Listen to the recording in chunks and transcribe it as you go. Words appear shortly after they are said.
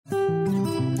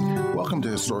Welcome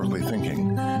to Historically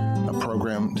Thinking, a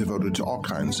program devoted to all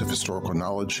kinds of historical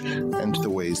knowledge and to the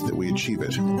ways that we achieve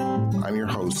it. I'm your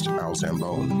host, Al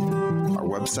Zambone. Our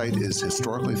website is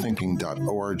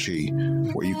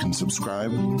historicallythinking.org, where you can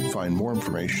subscribe, find more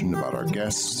information about our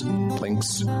guests,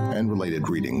 links, and related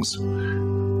readings.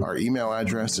 Our email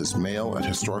address is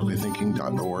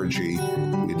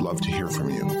mail@historicallythinking.org. We'd love to hear from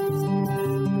you.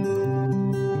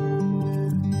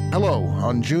 Hello.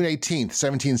 On June 18th,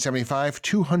 1775,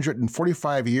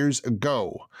 245 years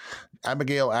ago,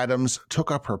 Abigail Adams took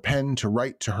up her pen to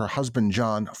write to her husband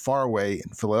John far away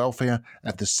in Philadelphia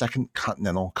at the Second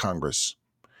Continental Congress.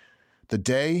 The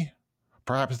day,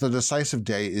 perhaps the decisive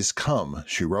day, is come,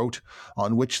 she wrote,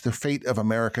 on which the fate of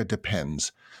America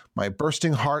depends. My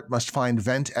bursting heart must find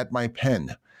vent at my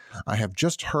pen. I have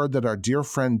just heard that our dear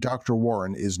friend Dr.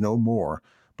 Warren is no more,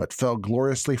 but fell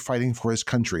gloriously fighting for his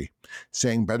country,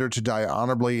 saying better to die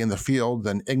honorably in the field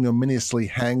than ignominiously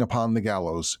hang upon the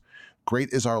gallows. Great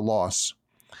is our loss.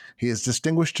 He has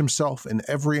distinguished himself in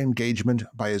every engagement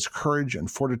by his courage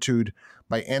and fortitude,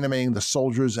 by animating the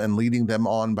soldiers and leading them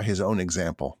on by his own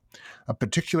example. A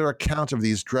particular account of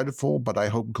these dreadful, but I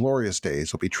hope glorious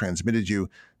days will be transmitted you,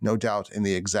 no doubt in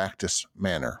the exactest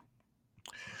manner.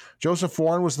 Joseph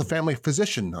Warren was the family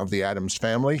physician of the Adams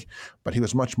family, but he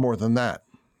was much more than that.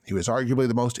 He was arguably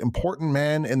the most important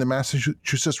man in the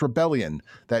Massachusetts Rebellion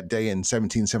that day in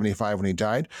 1775 when he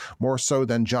died, more so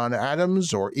than John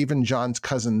Adams or even John's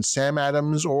cousin Sam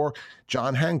Adams or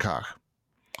John Hancock.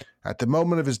 At the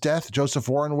moment of his death, Joseph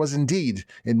Warren was indeed,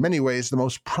 in many ways, the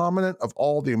most prominent of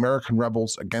all the American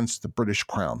rebels against the British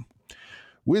Crown.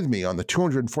 With me on the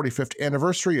 245th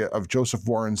anniversary of Joseph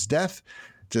Warren's death,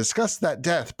 to discuss that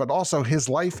death, but also his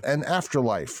life and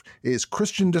afterlife, is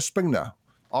Christian Despigna,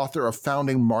 author of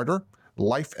Founding Martyr,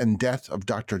 Life and Death of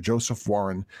Dr. Joseph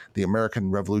Warren, the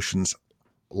American Revolution's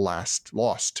lost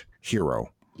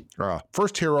hero.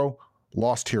 First hero,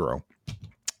 lost hero.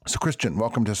 So, Christian,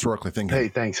 welcome to Historically Thinking. Hey,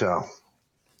 thanks, Al.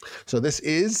 So this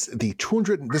is the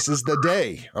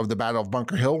day of the Battle of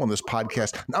Bunker Hill on this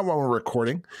podcast, not when we're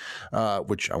recording,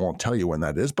 which I won't tell you when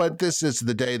that is, but this is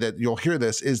the day that you'll hear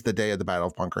this is the day of the Battle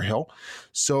of Bunker Hill.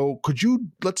 So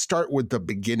let's start with the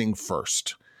beginning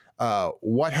first.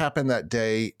 What happened that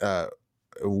day?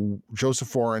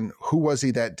 Joseph Warren, who was he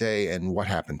that day and what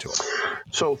happened to him?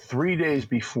 So 3 days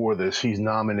before this, he's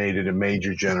nominated a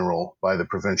major general by the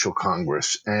Provincial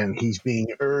Congress, and he's being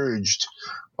urged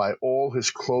by all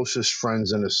his closest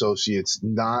friends and associates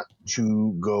not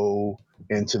to go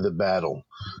into the battle.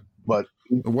 But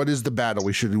what is the battle?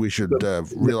 We should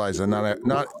realize that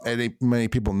not many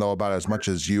people know about it as much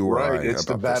as you or I. Right, it's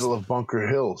the Battle of Bunker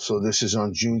Hill. So this is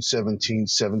on June 17,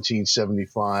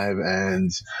 1775, and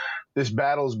this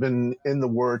battle's been in the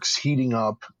works, heating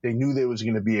up. They knew there was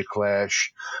going to be a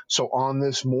clash. So on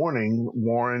this morning,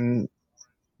 Warren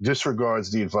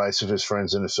disregards the advice of his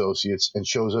friends and associates and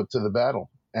shows up to the battle.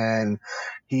 And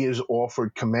he is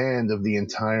offered command of the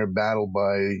entire battle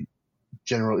by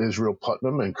General Israel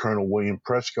Putnam and Colonel William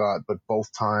Prescott, but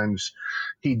both times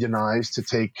he denies to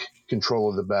take control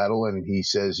of the battle, and he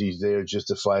says he's there just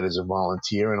to fight as a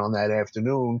volunteer. And on that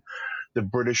afternoon, the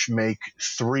British make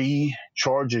 3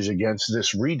 charges against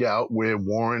this redoubt where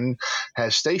Warren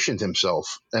has stationed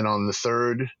himself. And on the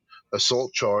third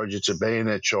assault charge, it's a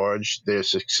bayonet charge, they're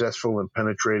successful in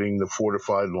penetrating the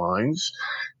fortified lines,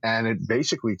 and it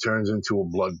basically turns into a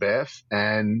bloodbath.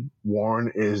 And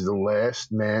Warren is the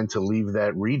last man to leave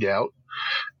that redoubt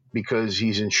because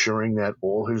he's ensuring that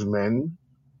all his men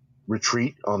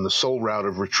retreat on the sole route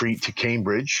of retreat to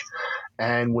Cambridge.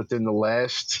 And within the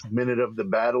last minute of the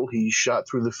battle, he's shot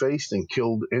through the face and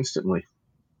killed instantly.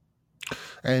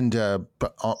 And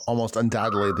but almost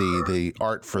undoubtedly, the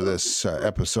art for this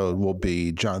episode will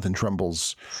be Jonathan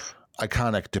Trumbull's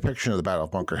iconic depiction of the Battle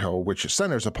of Bunker Hill, which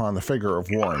centers upon the figure of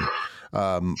Warren,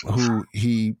 who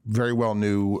he very well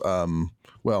knew.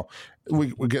 Well,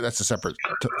 we get that's a separate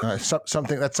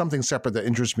something separate that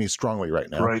interests me strongly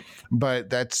right now. Right, but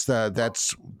that's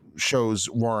shows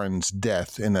Warren's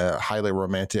death in a highly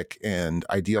romantic and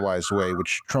idealized way,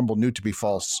 which Trumbull knew to be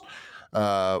false,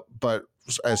 but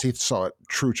as he saw it,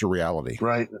 true to reality.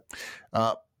 Right.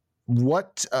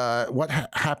 What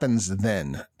happens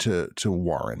then to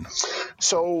Warren?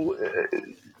 So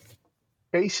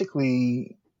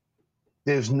basically,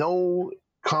 there's no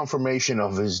confirmation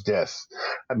of his death.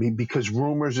 I mean, because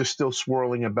rumors are still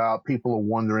swirling about. People are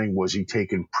wondering, was he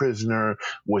taken prisoner?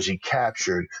 Was he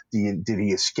captured? Did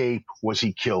he escape? Was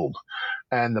he killed?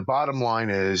 And the bottom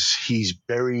line is he's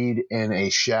buried in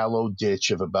a shallow ditch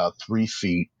of about 3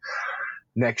 feet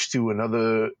next to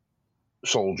another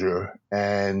soldier,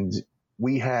 and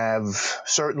we have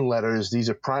certain letters. These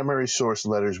are primary source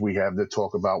letters we have that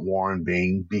talk about Warren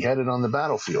being beheaded on the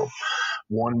battlefield.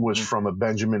 One was from a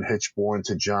Benjamin Hitchborn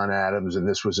to John Adams, and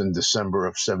this was in December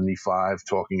of 75,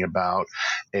 talking about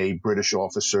a British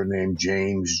officer named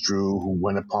James Drew who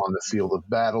went upon the field of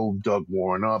battle, dug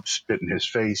Warren up, spit in his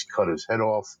face, cut his head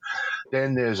off.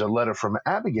 Then there's a letter from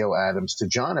Abigail Adams to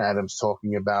John Adams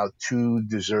talking about two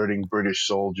deserting British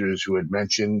soldiers who had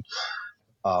mentioned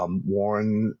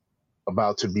Warren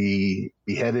about to be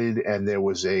beheaded, and there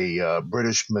was a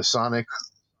British Masonic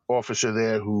officer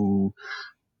there who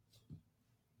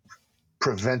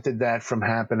prevented that from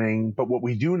happening. But what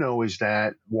we do know is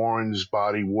that Warren's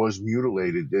body was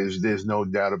mutilated. There's no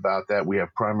doubt about that. We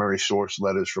have primary source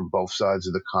letters from both sides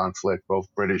of the conflict, both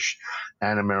British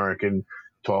and American,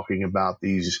 talking about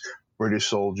these British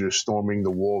soldiers storming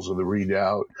the walls of the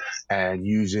redoubt and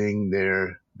using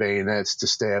their bayonets to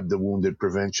stab the wounded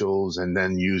provincials, and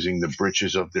then using the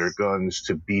breeches of their guns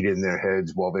to beat in their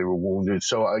heads while they were wounded.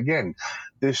 So again,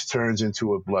 this turns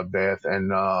into a bloodbath, and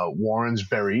Warren's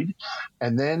buried,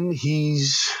 and then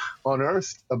he's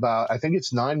unearthed about, I think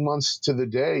it's 9 months to the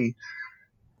day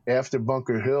after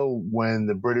Bunker Hill, when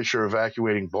the British are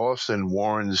evacuating Boston.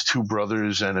 Warren's two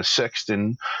brothers and a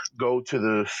sexton go to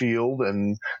the field,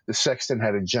 and the sexton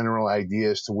had a general idea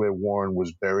as to where Warren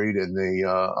was buried, and they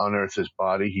unearth his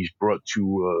body. He's brought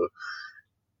to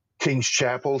King's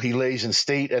Chapel. He lays in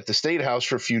state at the State House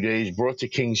for a few days, brought to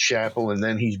King's Chapel, and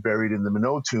then he's buried in the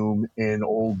Minot Tomb in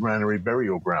Old Granary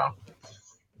Burial Ground.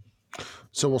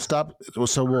 So we'll stop.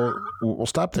 So we'll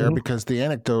stop there because the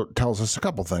anecdote tells us a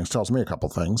couple things. Tells me a couple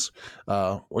things,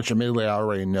 which admittedly I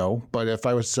already know. But if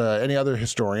I was any other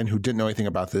historian who didn't know anything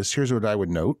about this, here's what I would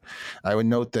note. I would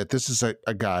note that this is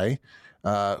a guy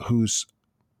who's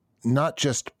not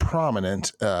just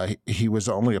prominent. He was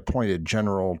only appointed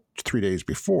general 3 days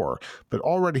before, but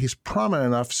already he's prominent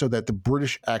enough so that the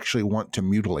British actually want to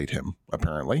mutilate him,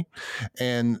 apparently.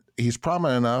 And he's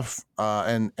prominent enough,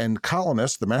 and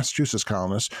colonists, the Massachusetts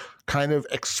colonists, kind of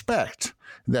expect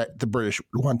that the British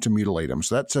want to mutilate him.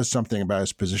 So that says something about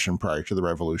his position prior to the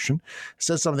Revolution. It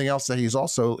says something else that he's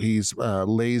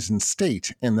lays in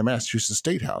state in the Massachusetts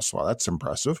State House. Well, that's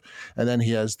impressive. And then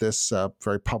he has this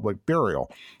very public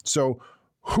burial. So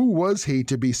who was he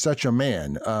to be such a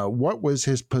man? What was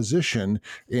his position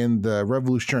in the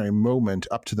revolutionary moment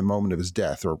up to the moment of his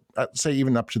death, or say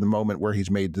even up to the moment where he's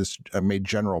made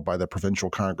general by the Provincial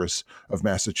Congress of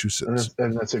Massachusetts?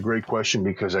 And that's a great question,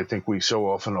 because I think we so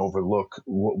often overlook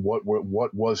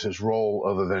what was his role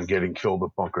other than getting killed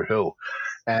at Bunker Hill.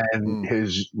 And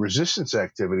his resistance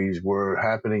activities were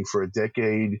happening for a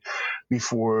decade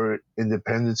before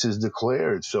independence is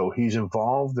declared. So he's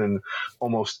involved in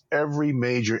almost every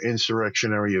major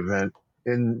insurrectionary event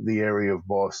in the area of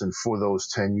Boston for those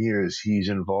 10 years. He's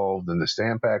involved in the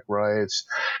Stamp Act riots.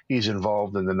 He's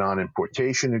involved in the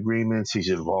non-importation agreements. He's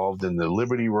involved in the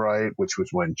Liberty Riot, which was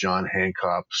when John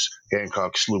Hancock's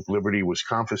sloop Liberty was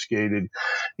confiscated.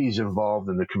 He's involved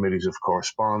in the committees of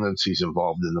correspondence. He's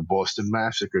involved in the Boston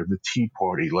Massacre, the Tea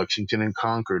Party, Lexington and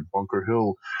Concord, Bunker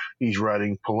Hill. He's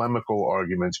writing polemical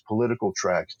arguments, political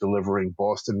tracts, delivering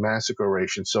Boston Massacre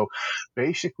orations. So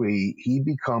basically, he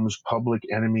becomes public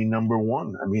enemy number one.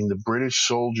 I mean, the British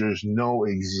soldiers know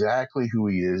exactly who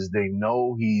he is. They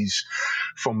know he's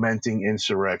fomenting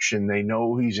insurrection. They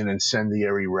know he's an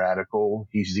incendiary radical.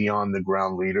 He's the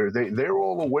on-the-ground leader. They're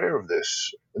all aware of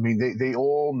this. I mean, they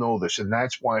all know this, and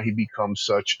that's why he becomes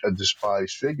such a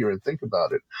despised figure. And think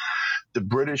about it. The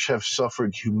British have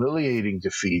suffered humiliating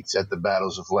defeats at the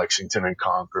battles of Lexington and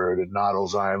Concord and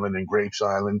Noddle's Island and Grapes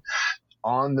Island.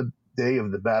 On the day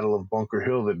of the Battle of Bunker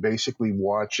Hill, they're basically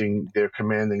watching their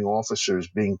commanding officers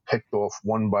being picked off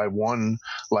one by one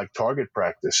like target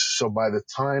practice. So by the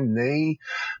time they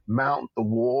mount the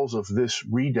walls of this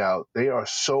redoubt, they are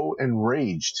so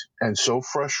enraged and so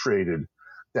frustrated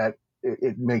that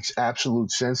it makes absolute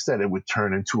sense that it would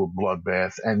turn into a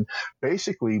bloodbath. And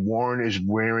basically, Warren is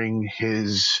wearing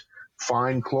his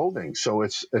fine clothing. So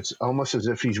it's almost as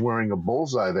if he's wearing a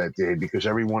bullseye that day, because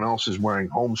everyone else is wearing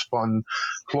homespun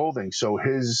clothing. So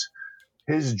his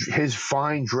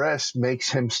fine dress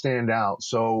makes him stand out.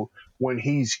 So when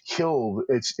he's killed,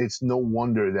 it's no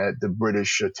wonder that the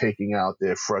British are taking out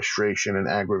their frustration and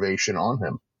aggravation on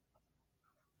him.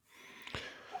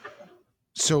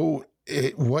 So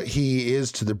what he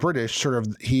is to the British,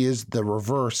 he is the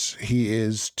reverse. He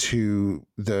is to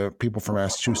the people from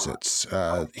Massachusetts.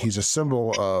 He's a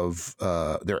symbol of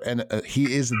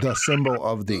he is the symbol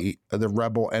of the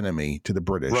rebel enemy to the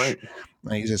British. Right.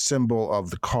 And he's a symbol of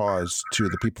the cause to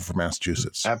the people from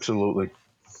Massachusetts. Absolutely.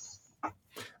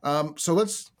 So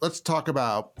let's talk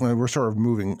about we're sort of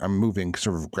moving. I'm moving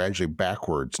sort of gradually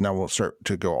backwards. Now we'll start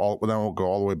to go all. Then we'll go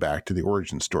all the way back to the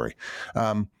origin story.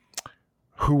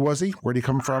 Who was he? Where did he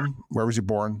come from? Where was he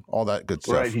born? All that good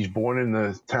stuff. Right. He's born in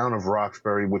the town of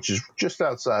Roxbury, which is just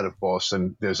outside of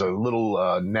Boston. There's a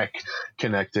little neck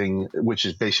connecting, which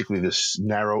is basically this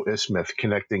narrow isthmus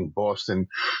connecting Boston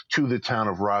to the town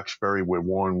of Roxbury, where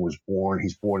Warren was born.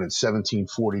 He's born in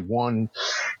 1741.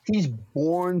 He's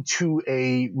born to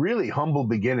a really humble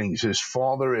beginnings. His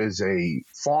father is a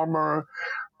farmer.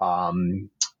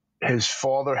 His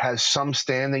father has some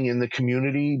standing in the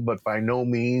community, but by no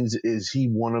means is he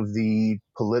one of the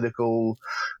political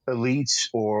elites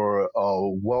or a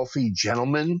wealthy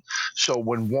gentleman. So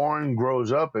when Warren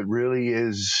grows up, it really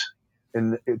is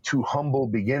to humble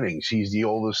beginnings. He's the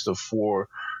oldest of four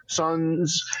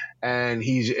sons, and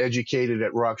he's educated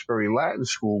at Roxbury Latin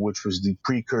School, which was the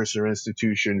precursor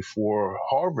institution for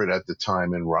Harvard at the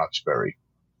time in Roxbury.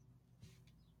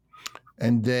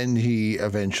 And then he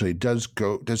eventually does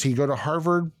go. Does he go to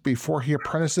Harvard before he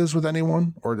apprentices with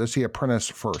anyone, or does he apprentice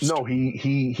first? No,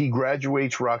 he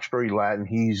graduates Roxbury Latin.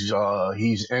 He's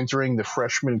entering the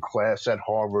freshman class at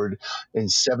Harvard in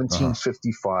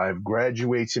 1755.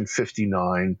 Graduates in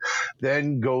 59.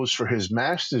 Then goes for his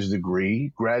master's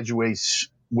degree. Graduates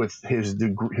with his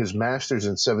master's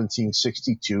in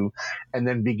 1762, and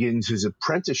then begins his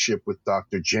apprenticeship with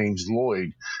Dr. James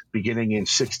Lloyd, beginning in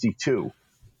 62.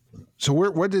 So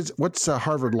what's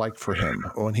Harvard like for him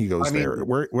when he goes there?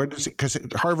 Where does he? Because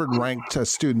Harvard ranked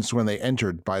students when they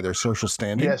entered by their social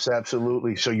standing. Yes,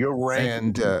 absolutely. So you're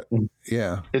ranked, and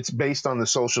it's based on the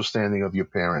social standing of your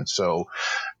parents. So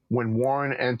when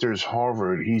Warren enters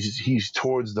Harvard, he's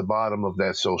towards the bottom of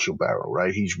that social barrel,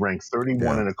 right? He's ranked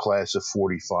 31 in a class of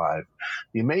 45.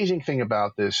 The amazing thing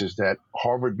about this is that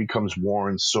Harvard becomes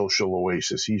Warren's social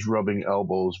oasis. He's rubbing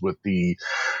elbows with the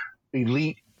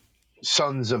elite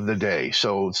sons of the day.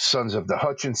 So sons of the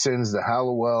Hutchinsons, the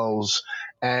Hallowells.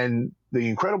 And the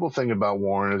incredible thing about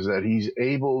Warren is that he's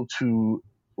able to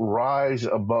rise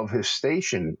above his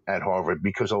station at Harvard,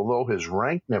 because although his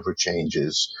rank never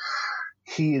changes,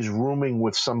 he is rooming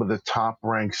with some of the top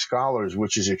ranked scholars,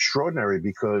 which is extraordinary,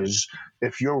 because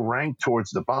if you're ranked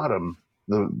towards the bottom,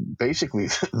 basically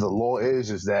the law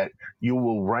is that you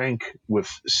will rank with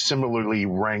similarly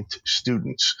ranked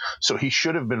students. So he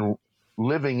should have been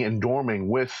living and dorming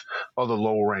with other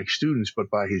lower-ranked students, but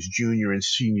by his junior and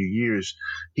senior years,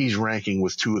 he's ranking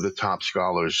with two of the top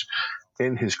scholars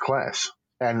in his class.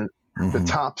 And the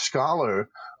top scholar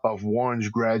of Warren's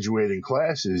graduating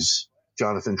class is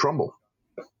Jonathan Trumbull,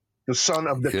 the son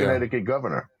of the Connecticut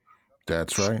governor.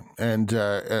 That's right. And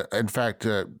in fact,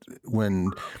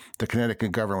 when the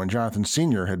Connecticut governor, when Jonathan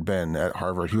Sr. had been at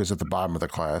Harvard, he was at the bottom of the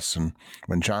class. And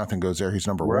when Jonathan goes there, he's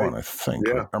number one, I think,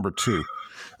 number two.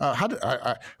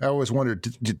 I always wondered,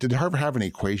 did Harvard have an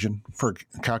equation for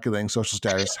calculating social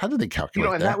status? How did they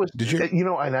calculate that?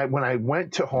 When I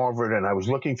went to Harvard and I was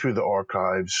looking through the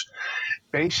archives,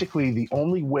 basically the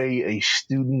only way a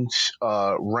student's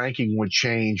ranking would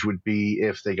change would be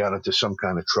if they got into some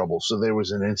kind of trouble. So there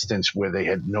was an instance where they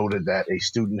had noted that a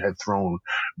student had thrown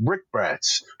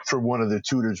brickbats for one of the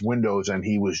tutor's windows, and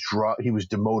he was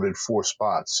demoted 4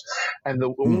 spots. And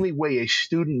the only way a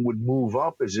student would move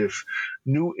up is if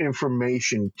new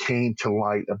information came to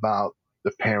light about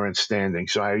the parents' standing.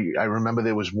 So I remember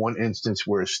there was one instance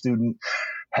where a student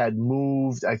had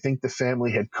moved. I think the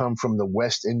family had come from the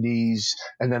West Indies,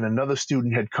 and then another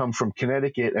student had come from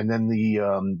Connecticut, and then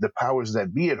the powers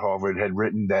that be at Harvard had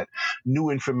written that new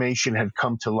information had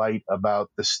come to light about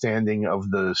the standing of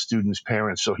the student's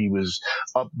parents, so he was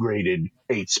upgraded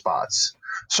 8 spots.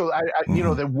 So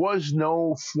there was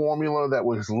no formula that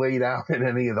was laid out in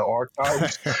any of the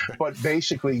archives, but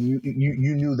basically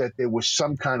you knew that there was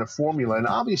some kind of formula. And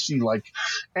obviously, like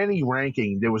any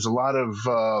ranking, there was a lot of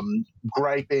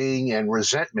griping and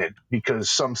resentment, because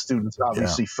some students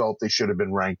obviously felt they should have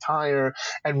been ranked higher.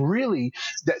 And really,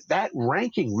 that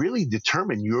ranking really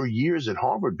determined your years at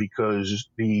Harvard, because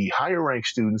the higher ranked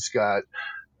students got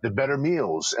the better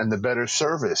meals and the better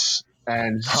service.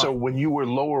 And so when you were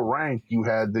lower ranked, you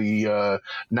had the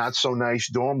not so nice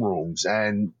dorm rooms,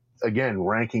 and again,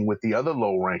 ranking with the other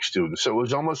low ranked students. So it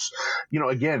was almost,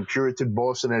 again, Puritan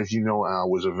Boston, as you know, Al,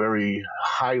 was a very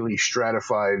highly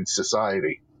stratified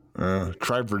society.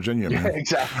 Tribe Virginia, man. Yeah,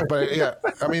 exactly. But it's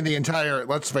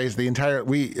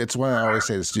when I always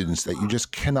say to students that you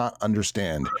just cannot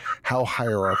understand how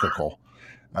hierarchical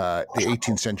the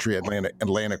 18th century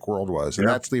Atlantic world was. And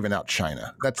that's leaving out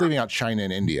China. That's leaving out China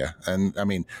and India. And I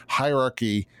mean,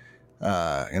 hierarchy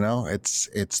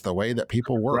It's the way that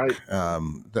people work.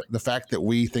 Right. The fact that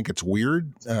we think it's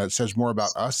weird says more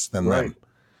about us than Right. them.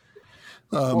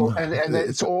 Well, and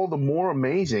it's all the more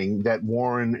amazing that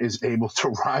Warren is able to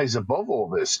rise above all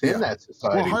this in that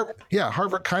society. Well,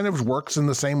 Harvard kind of works in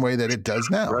the same way that it does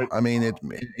now. Right. I mean, it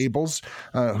enables.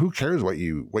 Who cares what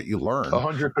you learn?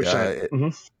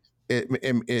 100%.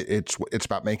 It's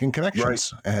about making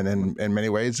connections, Right. and in many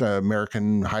ways,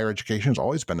 American higher education has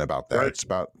always been about that. Right. It's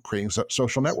about creating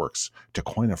social networks. To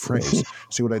coin a phrase,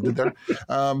 see what I did there?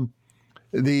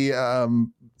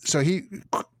 So he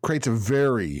creates a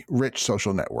very rich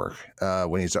social network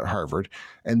when he's at Harvard,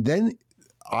 and then,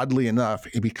 oddly enough,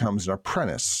 he becomes an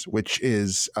apprentice, which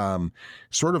is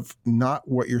sort of not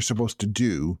what you're supposed to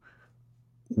do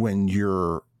when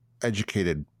you're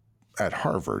educated at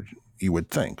Harvard, you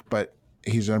would think. But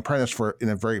he's an apprentice in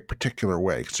a very particular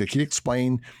way. So can you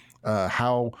explain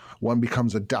how one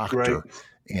becomes a doctor? Right.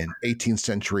 In 18th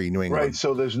century New England. Right.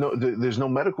 So there's no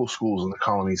medical schools in the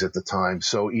colonies at the time.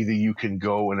 So either you can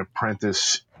go and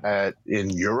apprentice in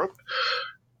Europe,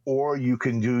 or you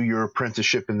can do your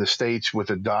apprenticeship in the States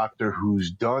with a doctor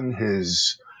who's done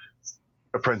his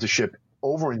apprenticeship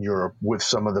over in Europe with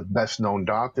some of the best known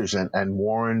doctors. And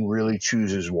Warren really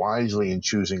chooses wisely in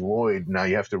choosing Lloyd. Now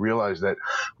you have to realize that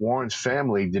Warren's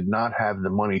family did not have the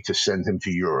money to send him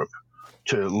to Europe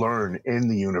to learn in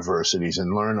the universities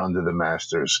and learn under the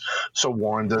masters. So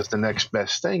Warren does the next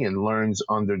best thing and learns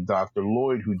under Dr.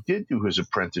 Lloyd, who did do his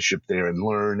apprenticeship there and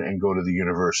learn and go to the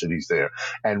universities there.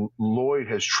 And Lloyd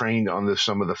has trained under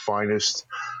some of the finest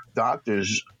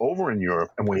doctors over in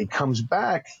Europe. And when he comes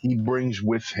back, he brings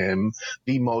with him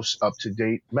the most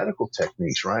up-to-date medical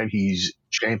techniques, right? He's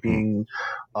championing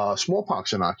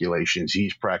smallpox inoculations.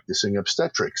 He's practicing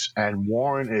obstetrics, and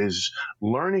Warren is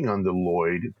learning under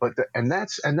Lloyd. And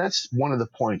that's one of the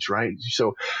points, right?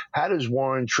 So how does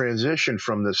Warren transition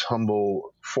from this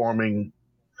humble farming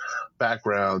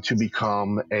background to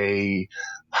become a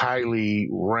highly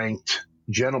ranked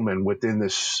gentleman within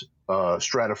this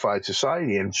stratified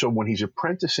society? And so when he's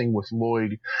apprenticing with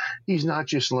Lloyd, he's not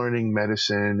just learning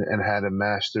medicine and how to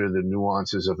master the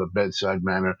nuances of a bedside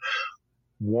manner.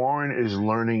 Warren is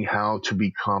learning how to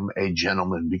become a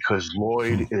gentleman because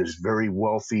Lloyd is very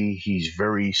wealthy. He's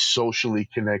very socially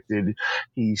connected.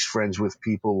 He's friends with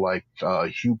people like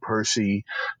Hugh Percy.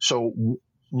 So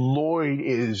Lloyd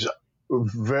is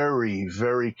very,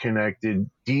 very connected,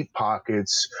 deep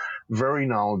pockets, very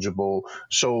knowledgeable.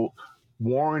 So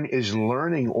Warren is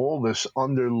learning all this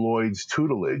under Lloyd's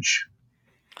tutelage.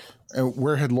 And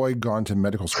where had Lloyd gone to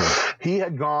medical school? He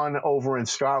had gone over in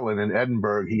Scotland, in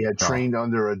Edinburgh. He had trained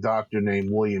under a doctor named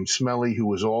William Smellie, who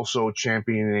was also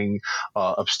championing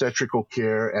obstetrical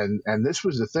care. And this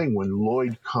was the thing, when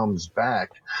Lloyd comes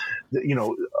back,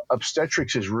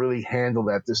 obstetrics is really handled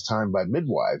at this time by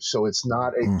midwives. So it's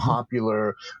not a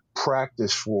popular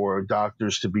practice for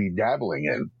doctors to be dabbling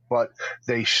in, but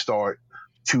they start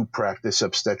to practice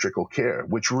obstetrical care,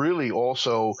 which really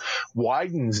also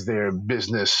widens their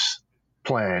business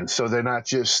plan. So they're not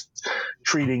just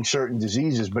treating certain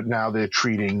diseases, but now they're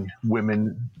treating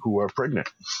women who are pregnant.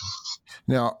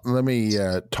 Now, let me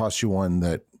toss you one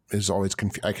that is always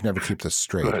confused. I can never keep this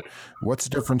straight. What's the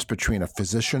difference between a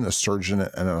physician, a surgeon,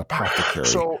 and an apothecary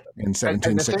in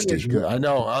 1760? I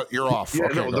know you're off. Yeah,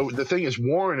 okay, no, the thing is,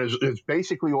 Warren is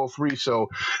basically all three. So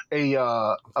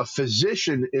a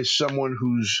physician is someone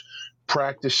who's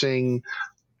practicing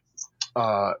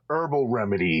herbal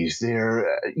remedies.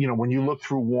 They're, when you look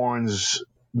through Warren's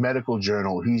medical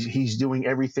journal, he's doing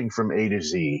everything from A to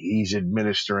Z. He's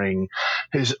administering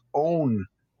his own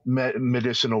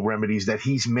medicinal remedies that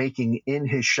he's making in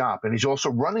his shop, and he's also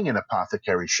running an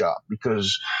apothecary shop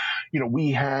because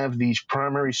we have these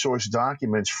primary source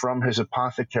documents from his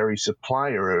apothecary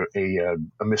supplier, a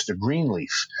Mr.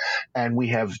 Greenleaf, and we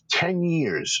have 10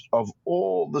 years of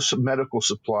all the medical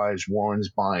supplies Warren's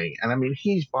buying. And I mean,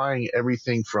 he's buying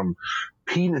everything from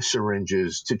penis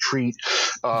syringes to treat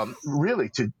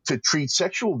to treat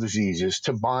sexual diseases,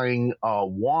 to buying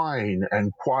wine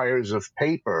and quires of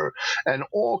paper and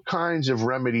all kinds of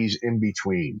remedies in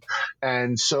between.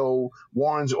 And so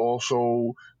Warren's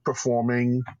also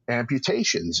performing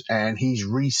amputations, and he's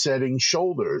resetting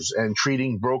shoulders and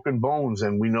treating broken bones.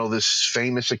 And we know this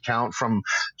famous account from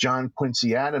John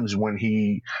Quincy Adams when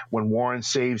Warren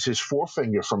saves his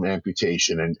forefinger from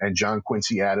amputation, and John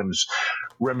Quincy Adams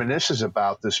reminisces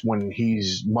about this when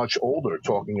he's much older,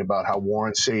 talking about how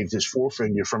Warren saved his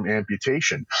forefinger from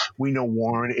amputation. We know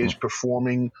Warren is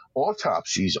performing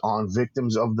autopsies on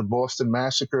victims of the Boston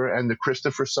Massacre and the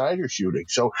Christopher Sider shooting.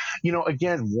 So,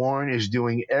 again, Warren is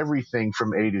doing everything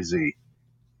from A to Z.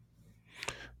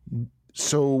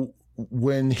 So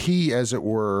when he, as it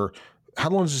were, how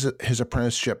long does his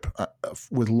apprenticeship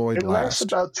with Lloyd It lasts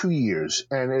about 2 years,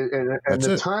 and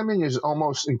the timing is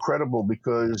almost incredible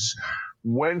because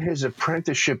when his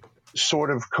apprenticeship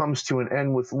sort of comes to an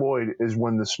end with Lloyd is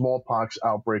when the smallpox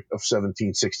outbreak of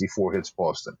 1764 hits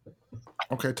Boston.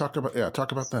 Okay, talk about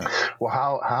that.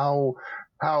 Well,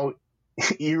 how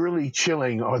eerily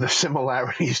chilling are the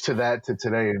similarities to that to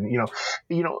today. And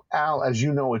Al, as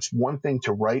you know, it's one thing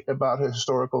to write about a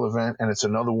historical event, and it's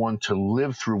another one to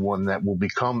live through one that will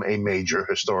become a major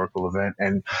historical event.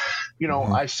 And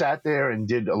I sat there and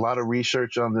did a lot of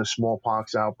research on the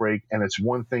smallpox outbreak, and it's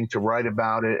one thing to write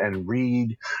about it and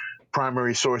read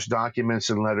primary source documents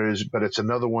and letters, but it's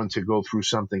another one to go through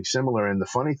something similar. And the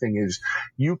funny thing is,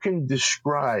 you can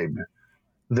describe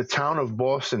the town of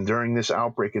Boston during this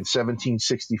outbreak in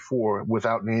 1764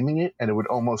 without naming it, and it would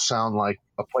almost sound like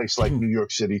a place like New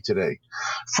York City today.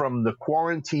 From the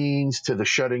quarantines to the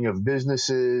shutting of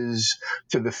businesses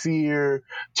to the fear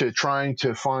to trying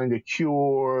to find a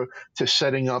cure to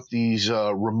setting up these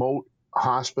remote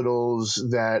hospitals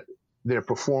that they're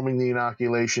performing the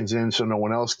inoculations in so no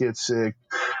one else gets sick.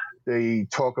 They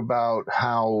talk about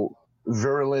how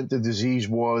virulent the disease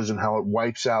was and how it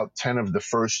wipes out 10 of the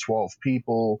first 12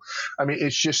 people. I mean,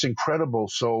 it's just incredible.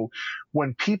 So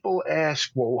when people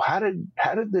ask, well, how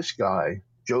did this guy,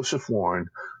 Joseph Warren,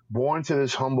 born to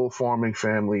this humble farming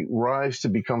family, rise to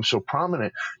become so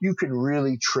prominent, you can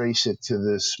really trace it to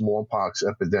the smallpox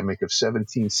epidemic of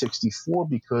 1764,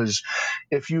 because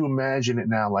if you imagine it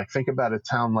now, like think about a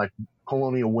town like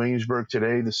Colonial Williamsburg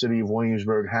today. The city of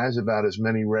Williamsburg has about as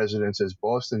many residents as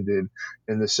Boston did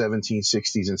in the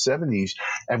 1760s and 70s.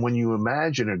 And when you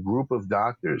imagine a group of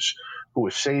doctors who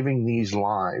are saving these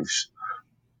lives,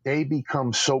 they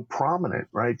become so prominent,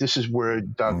 right? This is where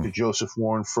Dr. Joseph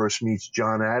Warren first meets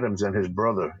John Adams and his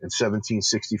brother in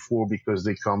 1764 because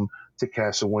they come to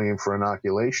Castlewellan for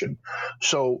inoculation.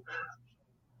 So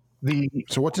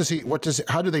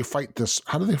how do they fight this?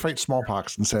 How do they fight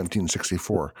smallpox in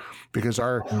 1764? Because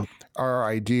our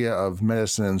idea of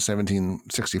medicine in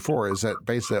 1764 is that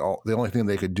basically the only thing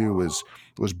they could do was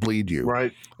bleed you.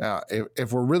 Right.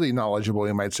 If we're really knowledgeable,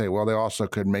 you might say, well, they also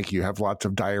could make you have lots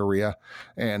of diarrhea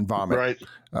and vomit. Right.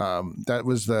 That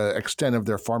was the extent of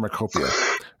their pharmacopoeia.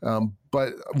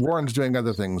 But Warren's doing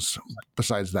other things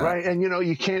besides that. Right. And,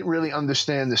 you can't really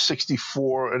understand the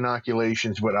 64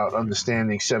 inoculations without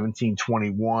understanding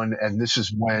 1721. And this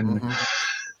is when,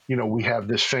 we have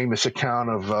this famous account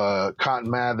of Cotton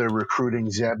Mather recruiting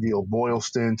Zabdiel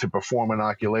Boylston to perform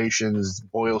inoculations.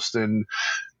 Boylston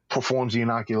performs the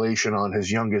inoculation on his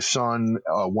youngest son,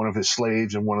 one of his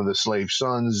slaves, and one of the slave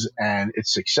sons, and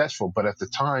it's successful. But at the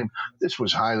time, this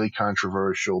was highly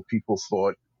controversial. People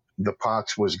thought the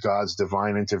pox was God's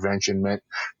divine intervention meant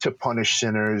to punish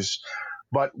sinners.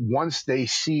 But once they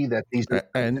see that these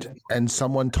and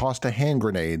someone tossed a hand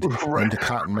grenade into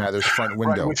Cotton Mather's front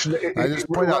window. I just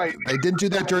point out they didn't do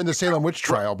that during the Salem witch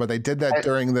trial, but they did that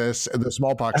during the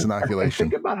smallpox inoculation.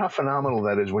 Think about how phenomenal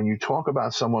that is when you talk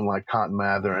about someone like Cotton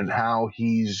Mather and how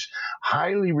he's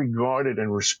highly regarded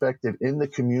and respected in the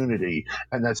community,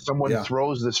 and that someone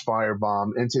throws this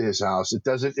firebomb into his house. It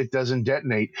doesn't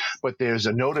detonate, but there's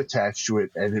a note attached to it,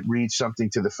 and it reads something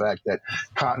to the fact that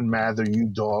Cotton Mather, you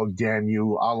dog, damn you,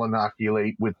 I'll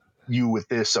inoculate with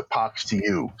this, a pox to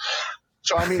you.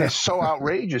 So, I mean, it's so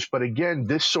outrageous. But again,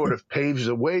 this sort of paves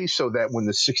the way so that when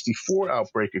the 64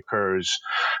 outbreak occurs,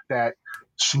 that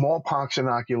smallpox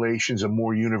inoculations are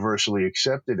more universally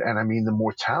accepted. And I mean, the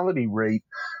mortality rate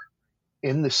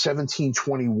in the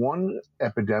 1721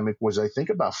 epidemic was, I think,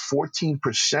 about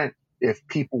 14%. If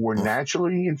people were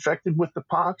naturally infected with the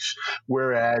pox,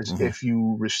 whereas if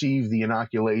you receive the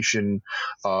inoculation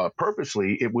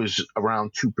purposely, it was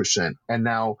around 2%. And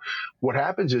now what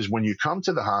happens is when you come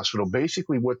to the hospital,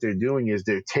 basically what they're doing is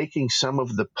they're taking some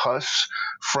of the pus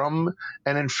from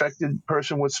an infected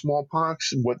person with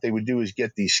smallpox. What they would do is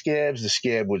get these scabs. The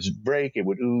scab would break, it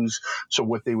would ooze. So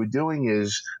what they were doing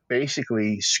is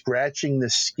basically scratching the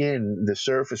skin, the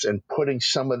surface, and putting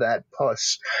some of that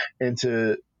pus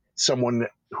into someone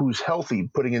who's healthy,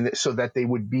 putting in so that they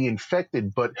would be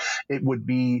infected, but it would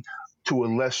be to a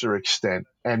lesser extent.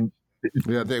 And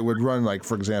they would run, like,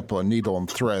 for example, a needle and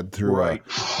thread through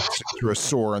a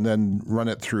sore, and then run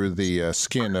it through the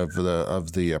skin of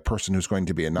the person who's going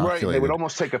to be inoculated. Right. They would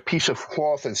almost take a piece of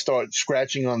cloth and start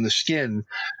scratching on the skin.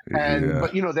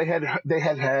 But they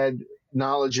had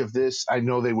knowledge of this. I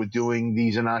know they were doing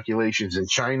these inoculations in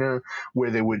China where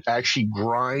they would actually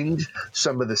grind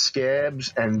some of the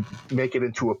scabs and make it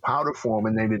into a powder form,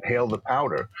 and they'd inhale the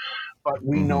powder. But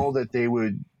we know that they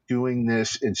would doing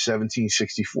this in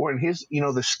 1764. And here's,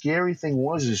 the scary thing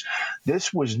is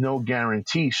this was no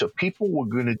guarantee. So people were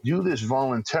going to do this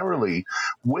voluntarily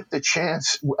with the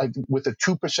chance, with a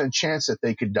 2% chance that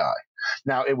they could die.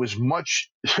 Now, it was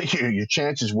your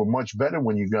chances were much better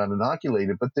when you got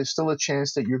inoculated, but there's still a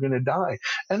chance that you're going to die.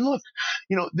 And look,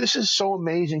 this is so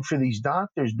amazing for these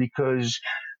doctors because,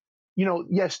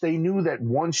 yes, they knew that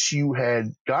once you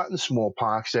had gotten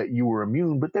smallpox that you were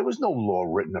immune, but there was no law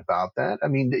written about that. I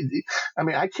mean,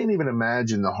 I can't even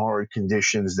imagine the horrid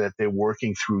conditions that they're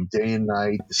working through day and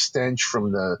night, the stench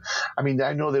from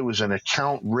I know there was an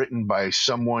account written by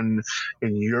someone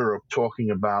in Europe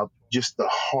talking about just the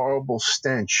horrible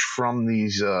stench from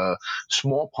these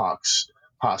smallpox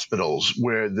hospitals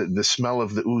where the smell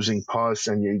of the oozing pus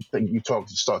and you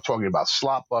start talking about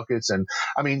slop buckets. And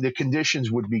the conditions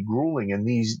would be grueling. And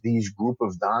these group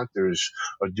of doctors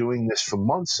are doing this for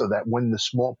months so that when the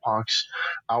smallpox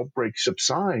outbreak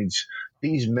subsides,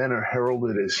 these men are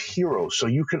heralded as heroes. So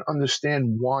you can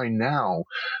understand why now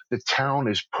the town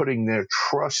is putting their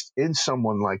trust in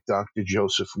someone like Dr.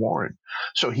 Joseph Warren.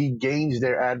 So he gains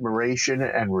their admiration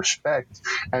and respect.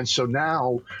 And so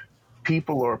now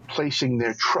people are placing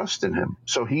their trust in him.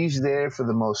 So he's there for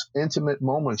the most intimate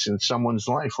moments in someone's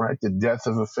life, right? The death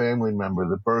of a family member,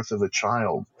 the birth of a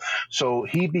child. So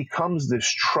he becomes this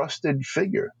trusted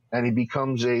figure, and he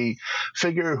becomes a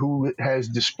figure who has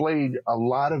displayed a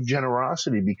lot of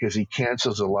generosity because he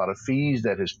cancels a lot of fees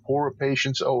that his poorer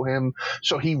patients owe him.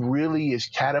 So he really is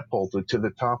catapulted to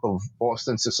the top of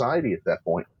Boston society at that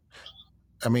point.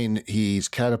 He's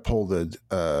catapulted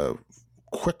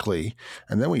quickly,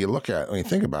 and then when you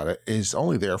think about it, he's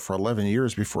only there for 11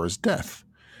 years before his death,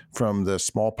 from the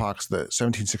smallpox, the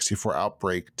 1764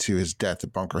 outbreak, to his death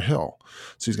at Bunker Hill.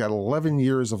 So he's got 11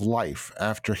 years of life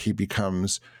after he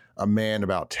becomes a man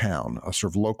about town, a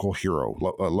sort of local hero,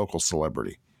 a local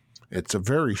celebrity. It's a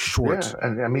very short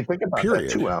and think about period.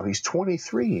 That too, Al. He's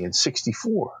 23 and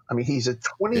 64. He's a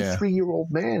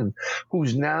 23-year-old man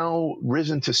who's now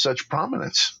risen to such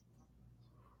prominence.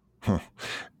 How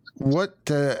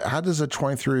does a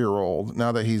 23-year-old,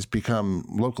 now that he's become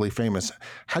locally famous,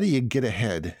 how do you get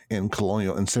ahead in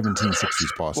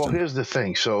 1760s Boston? Well, here's the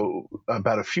thing. So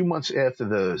about a few months after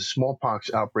the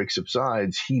smallpox outbreak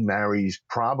subsides, he marries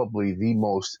probably the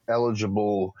most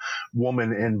eligible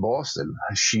woman in Boston.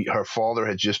 Her father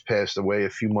had just passed away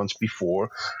a few months before,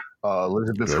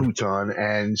 Elizabeth Houghton,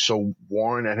 and so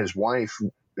Warren and his wife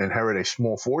inherit a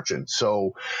small fortune.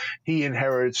 So he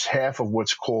inherits half of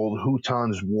what's called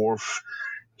Houghton's Wharf.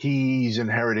 He's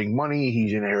inheriting money.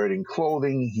 He's inheriting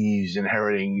clothing. He's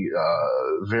inheriting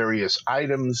various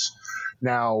items.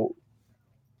 Now,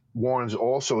 Warren's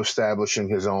also establishing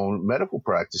his own medical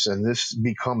practice, and this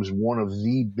becomes one of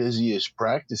the busiest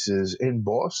practices in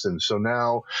Boston. So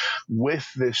now, with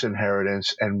this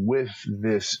inheritance and with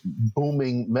this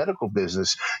booming medical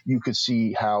business, you could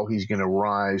see how he's going to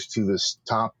rise to the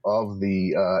top of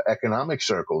the economic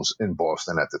circles in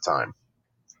Boston at the time.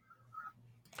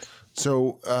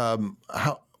 So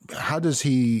how does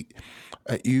he...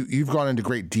 You've gone into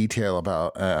great detail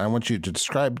about. I want you to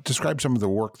describe some of the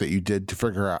work that you did to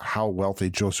figure out how wealthy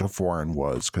Joseph Warren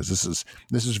was, because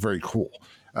this is very cool,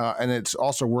 and it's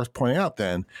also worth pointing out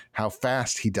then how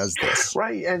fast he does this.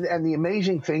 Right, and the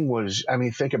amazing thing was,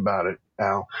 think about it,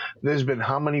 Al. There's been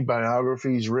how many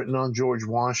biographies written on George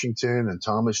Washington and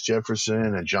Thomas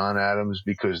Jefferson and John Adams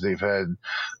because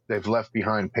they've left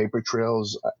behind paper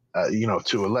trails.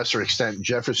 To a lesser extent,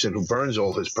 Jefferson, who burns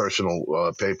all his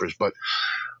personal papers. But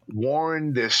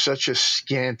Warren, there's such a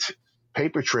scant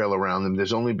paper trail around him.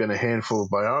 There's only been a handful of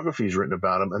biographies written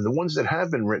about him. And the ones that have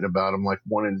been written about him, like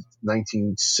one in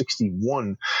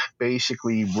 1961,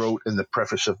 basically wrote in the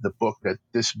preface of the book that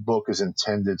this book is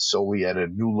intended solely at a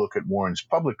new look at Warren's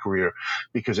public career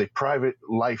because a private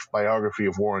life biography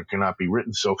of Warren cannot be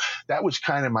written. So that was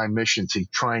kind of my mission, to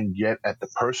try and get at the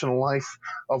personal life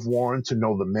of Warren, to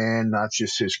know the man, not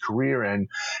just his career. And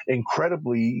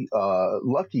incredibly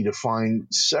lucky to find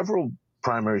several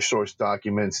primary source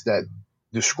documents that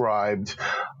described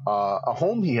a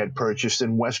home he had purchased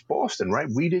in West Boston, right?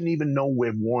 We didn't even know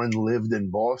where Warren lived in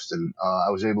Boston.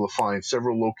 I was able to find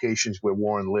several locations where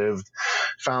Warren lived,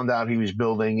 found out he was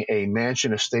building a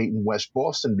mansion estate in West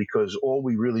Boston because all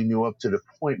we really knew up to the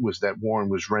point was that Warren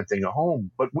was renting a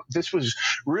home. But this was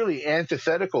really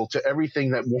antithetical to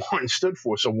everything that Warren stood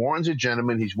for. So Warren's a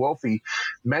gentleman. He's wealthy.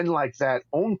 Men like that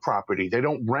own property. They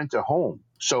don't rent a home.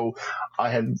 So I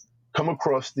had come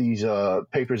across these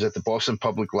papers at the Boston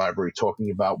Public Library talking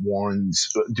about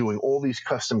Warren's doing all these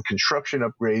custom construction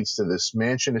upgrades to this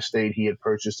mansion estate he had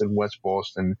purchased in West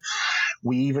Boston.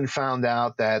 We even found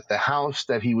out that the house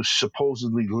that he was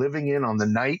supposedly living in on the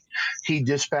night he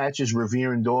dispatches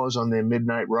Revere and Dawes on their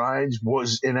midnight rides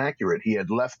was inaccurate. He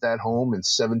had left that home in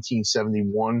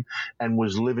 1771 and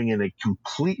was living in a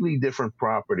completely different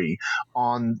property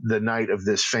on the night of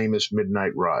this famous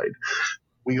midnight ride.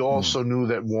 We also knew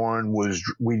that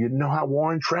we didn't know how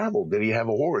Warren traveled. Did he have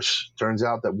a horse? Turns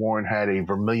out that Warren had a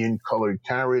vermilion colored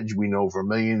carriage. We know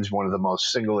vermilion's one of the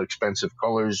most single expensive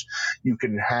colors you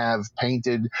can have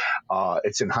painted.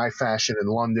 It's in high fashion in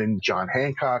London. John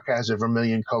Hancock has a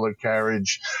vermilion colored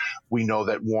carriage. We know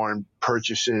that Warren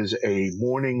purchases a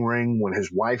mourning ring when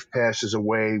his wife passes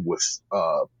away with,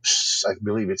 I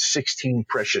believe it's 16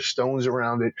 precious stones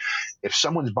around it. If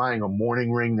someone's buying a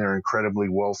mourning ring, they're incredibly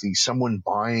wealthy. Someone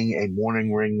buying a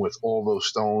mourning ring with all those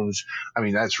stones, I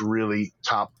mean, that's really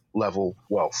top level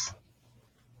wealth.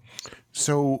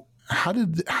 So how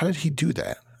did he do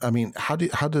that? I mean,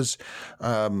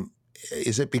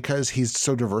 is it because he's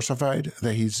so diversified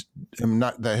that his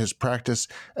practice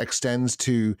extends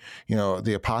to,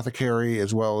 the apothecary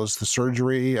as well as the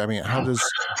surgery? I mean, how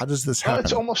does this happen?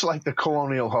 It's almost like the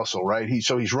colonial hustle, right?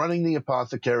 He's running the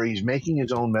apothecary, he's making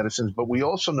his own medicines, but we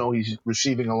also know he's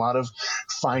receiving a lot of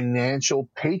financial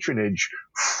patronage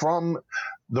from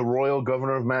the royal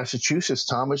governor of Massachusetts,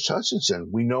 Thomas Hutchinson.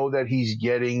 We know that he's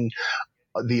getting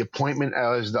the appointment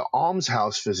as the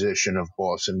almshouse physician of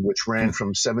Boston, which ran from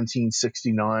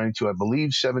 1769 to, I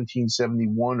believe,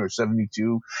 1771 or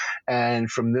 72. And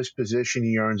from this position,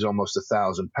 he earns almost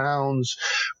 £1,000.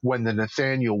 When the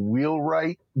Nathaniel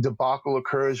Wheelwright debacle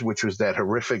occurs, which was that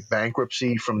horrific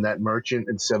bankruptcy from that merchant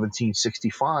in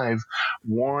 1765,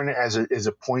 Warren is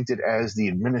appointed as the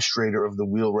administrator of the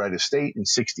Wheelwright estate in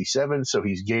 67. So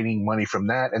he's gaining money from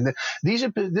that. And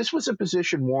this was a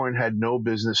position Warren had no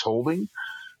business holding,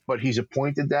 but he's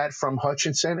appointed that from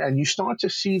Hutchinson. And you start to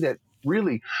see that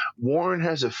really Warren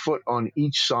has a foot on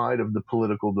each side of the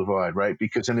political divide, right?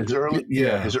 Because in his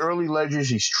early ledgers,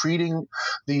 he's treating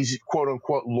these quote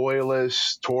unquote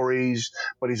loyalists, Tories,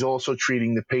 but he's also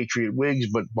treating the Patriot Whigs.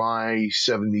 But by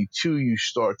 72, you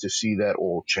start to see that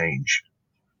all change.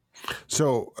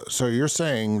 So you're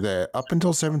saying that up until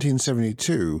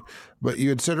 1772, but you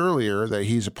had said earlier that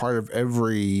he's a part of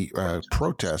every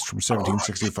protest from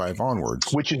 1765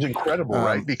 onwards, which is incredible,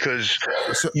 right? Because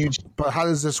but how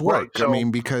does this work? Right, I mean,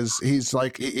 because he's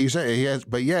like you say he has,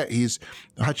 but yet he's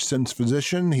Hutchinson's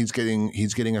physician. He's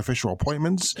getting official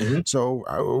appointments. Mm-hmm. So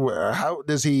how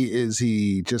does he? Is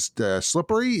he just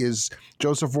slippery? Is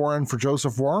Joseph Warren for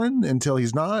Joseph Warren until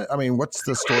he's not? I mean, what's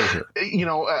the story here?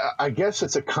 I guess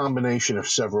it's a combination of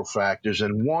several factors,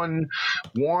 and one,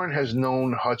 Warren has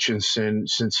known Hutchinson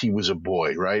since he was a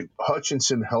boy, right?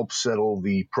 Hutchinson helped settle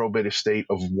the probate estate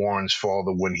of Warren's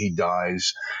father when he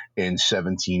dies in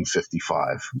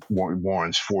 1755.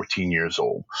 Warren's 14 years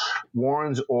old.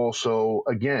 Warren's also,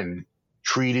 again,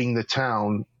 treating the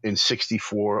town in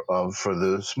 64 for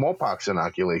the smallpox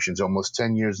inoculations almost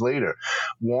 10 years later.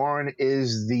 Warren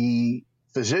is the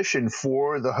physician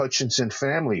for the Hutchinson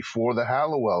family, for the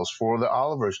Hallowells, for the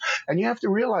Olivers. And you have to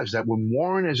realize that when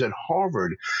Warren is at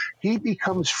Harvard, he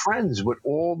becomes friends with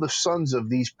all the sons of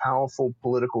these powerful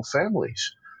political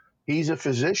families. He's a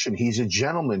physician. He's a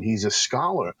gentleman. He's a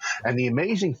scholar. And the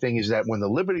amazing thing is that when the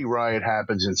Liberty Riot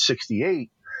happens in 68,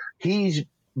 he's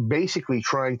basically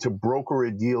trying to broker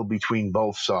a deal between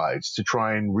both sides to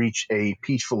try and reach a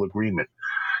peaceful agreement.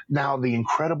 Now, the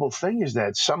incredible thing is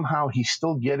that somehow he's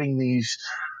still getting these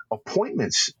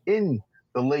appointments in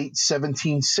the late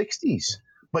 1760s,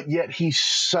 but yet he's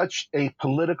such a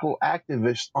political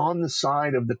activist on the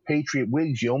side of the Patriot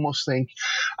Whigs. You almost think,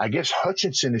 I guess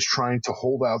Hutchinson is trying to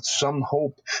hold out some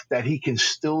hope that he can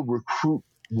still recruit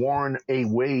Warren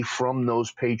away from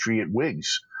those Patriot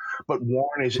Whigs. But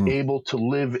Warren is able to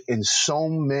live in so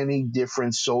many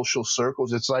different social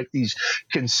circles. It's like these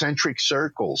concentric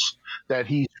circles that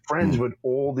he's friends with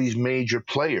all these major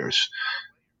players.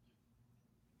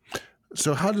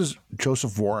 So how does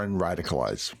Joseph Warren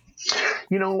radicalize?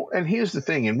 And here's the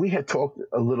thing, and we had talked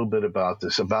a little bit about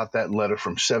this, about that letter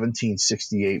from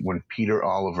 1768 when Peter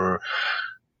Oliver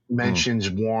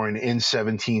mentions Warren in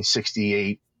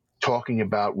 1768, talking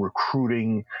about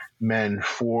recruiting men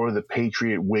for the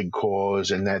Patriot Whig cause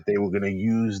and that they were going to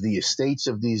use the estates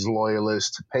of these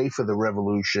loyalists to pay for the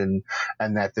revolution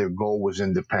and that their goal was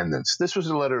independence. This was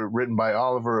a letter written by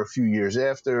Oliver a few years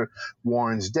after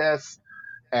Warren's death,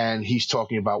 and he's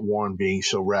talking about Warren being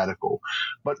so radical.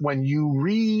 But when you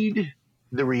read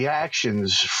the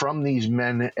reactions from these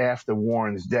men after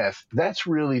Warren's death, that's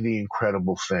really the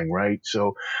incredible thing, right?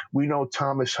 So we know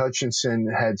Thomas Hutchinson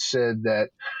had said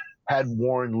that, Had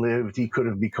Warren lived, he could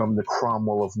have become the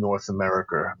Cromwell of North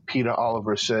America. Peter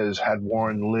Oliver says, had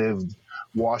Warren lived,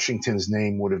 Washington's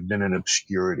name would have been in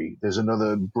obscurity. There's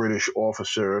another British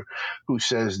officer who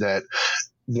says that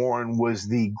Warren was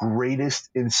the greatest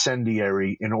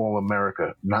incendiary in all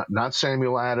America. Not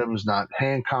Samuel Adams, not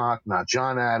Hancock, not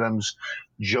John Adams,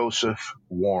 Joseph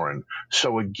Warren.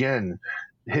 So again,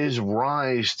 his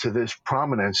rise to this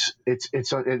prominence,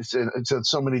 it's on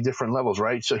so many different levels,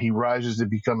 right? So he rises to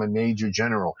become a major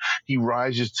general. He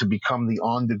rises to become the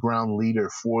on-the-ground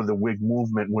leader for the Whig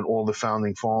movement when all the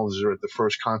founding fathers are at the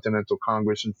First Continental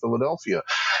Congress in Philadelphia.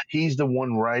 He's the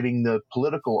one writing the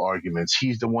political arguments.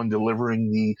 He's the one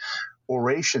delivering the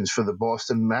orations for the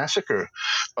Boston Massacre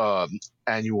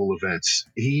annual events.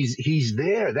 He's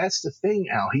there. That's the thing,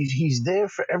 Al. He's there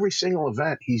for every single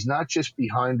event. He's not just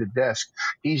behind a desk.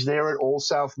 He's there at Old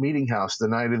South Meeting House the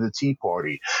night of the Tea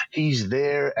Party. He's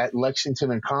there at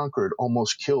Lexington and Concord,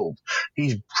 almost killed.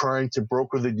 He's trying to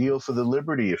broker the deal for the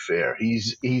Liberty Affair.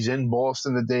 He's in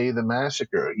Boston the day of the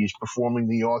massacre. He's performing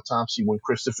the autopsy when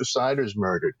Christopher Siders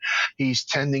murdered. He's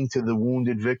tending to the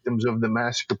wounded victims of the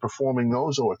massacre, performing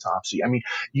those autopsies. I mean,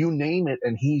 you name it,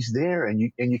 and he's there. And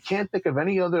you can't think of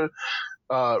any other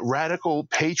radical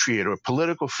patriot or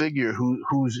political figure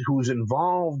who's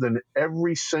involved in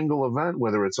every single event,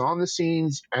 whether it's on the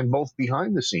scenes and both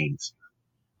behind the scenes.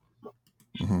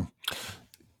 Mm-hmm.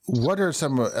 What are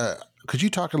some? Could you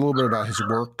talk a little bit about his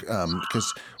work?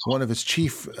 Because one of his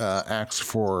chief acts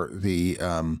for the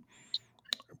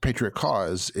Patriot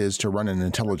cause is to run an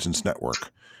intelligence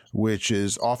network, which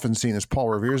is often seen as Paul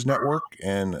Revere's network,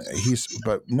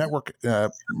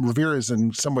 Revere is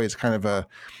in some ways kind of a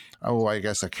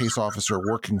case officer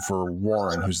working for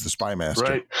Warren, who's the spy master.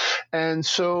 Right. And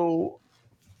so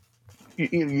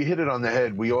you hit it on the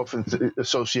head. We often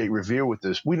associate Revere with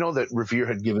this. We know that Revere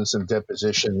had given some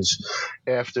depositions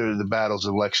after the battles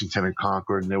of Lexington and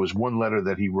Concord, and there was one letter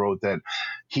that he wrote that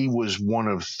he was one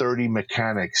of 30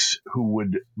 mechanics who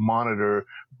would monitor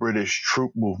British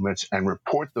troop movements and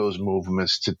report those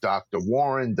movements to Dr.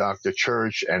 Warren, Dr.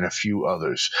 Church, and a few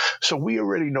others. So we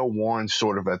already know Warren's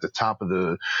sort of at the top of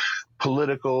the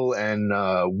political and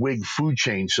Whig food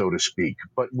chain, so to speak.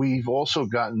 But we've also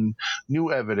gotten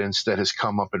new evidence that has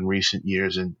come up in recent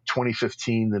years. In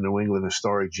 2015, the New England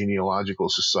Historic Genealogical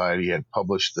Society had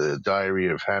published the diary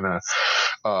of Hannah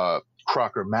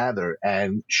Crocker Mather,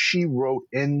 and she wrote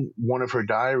in one of her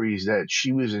diaries that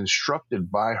she was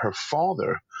instructed by her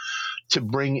father to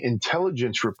bring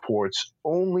intelligence reports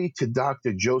only to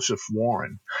Dr. Joseph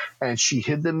Warren. And she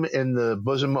hid them in the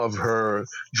bosom of her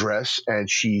dress, and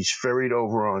she's ferried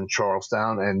over on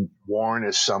Charlestown, and Warren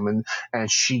is summoned, and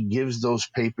she gives those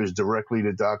papers directly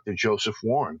to Dr. Joseph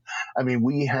Warren. I mean,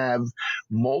 we have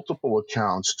multiple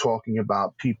accounts talking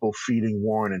about people feeding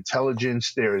Warren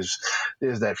intelligence. There's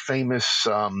that famous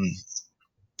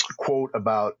quote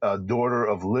about a daughter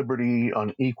of liberty,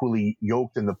 unequally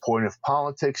yoked in the point of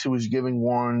politics, who was giving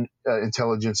Warren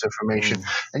intelligence information.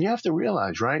 And you have to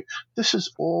realize, right, this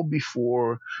is all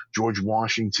before George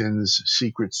Washington's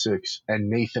Secret Six and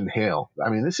Nathan Hale. I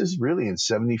mean, this is really in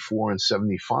 74 and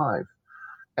 75.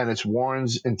 And it's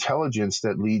Warren's intelligence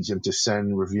that leads him to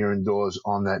send Revere and Dawes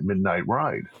on that midnight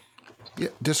ride. Yeah,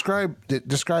 describe.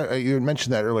 You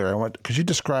mentioned that earlier. Could you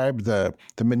describe the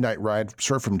midnight ride,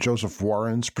 sort of from Joseph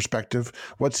Warren's perspective?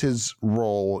 What's his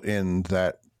role in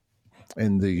that,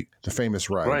 in the famous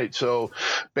ride? Right. So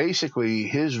basically,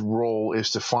 his role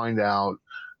is to find out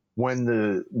when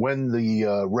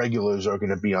the regulars are going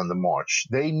to be on the march.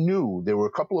 They knew there were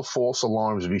a couple of false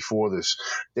alarms before this.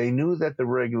 They knew that the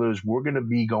regulars were going to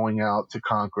be going out to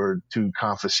Concord to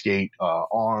confiscate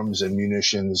arms and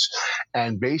munitions.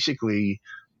 And basically,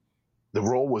 the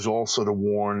role was also to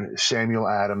warn Samuel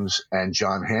Adams and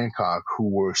John Hancock, who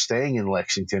were staying in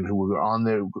Lexington, who were on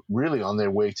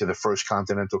their way to the First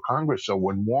Continental Congress. So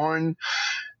when Warren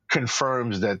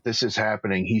confirms that this is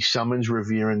happening, he summons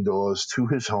Revere and Dawes to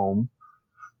his home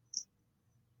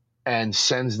and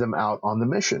sends them out on the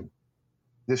mission.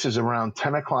 This is around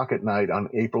 10 o'clock at night on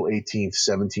April 18th,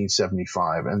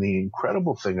 1775. And the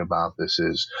incredible thing about this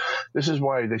is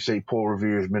why they say Paul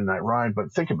Revere's Midnight Ride,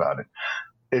 but think about it.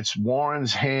 It's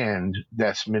Warren's hand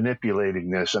that's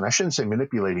manipulating this, and I shouldn't say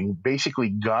manipulating, basically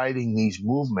guiding these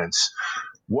movements.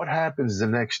 What happens the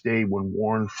next day when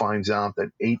Warren finds out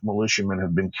that 8 militiamen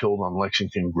have been killed on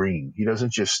Lexington Green? He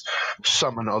doesn't just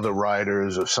summon other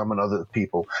riders or summon other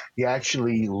people. He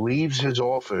actually leaves his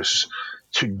office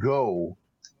to go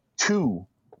to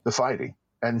the fighting.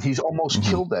 And he's almost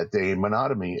killed that day in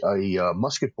Monotony. A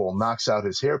musket ball knocks out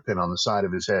his hairpin on the side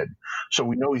of his head. So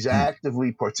we know he's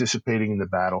actively participating in the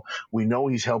battle. We know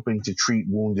he's helping to treat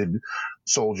wounded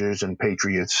soldiers and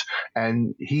patriots.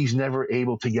 And he's never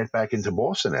able to get back into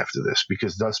Boston after this,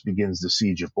 because thus begins the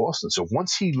siege of Boston. So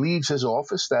once he leaves his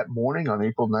office that morning on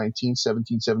April 19,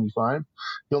 1775,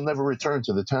 he'll never return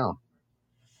to the town.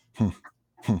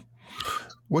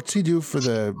 What's he do for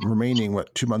the remaining,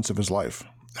 2 months of his life?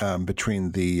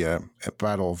 Between the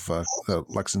Battle of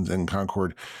Lexington and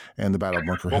Concord and the Battle of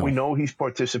Bunker Hill? Well, we know he's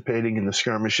participating in the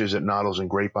skirmishes at Noddles and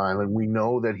Grape Island. We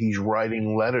know that he's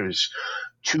writing letters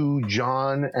to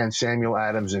John and Samuel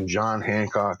Adams and John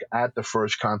Hancock at the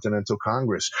First Continental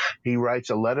Congress. He writes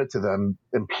a letter to them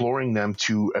imploring them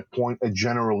to appoint a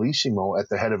generalissimo at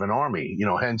the head of an army.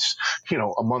 Hence,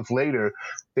 a month later,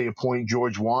 they appoint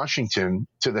George Washington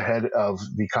to the head of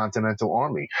the Continental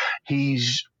Army.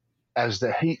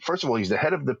 First of all, he's the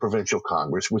head of the Provincial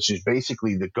Congress, which is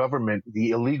basically the government, the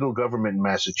illegal government in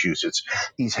Massachusetts.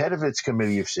 He's head of its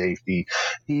Committee of Safety.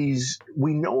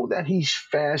 We know that he's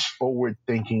fast forward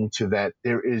thinking to that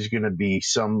there is going to be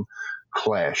some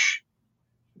clash.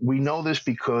 We know this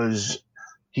because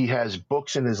he has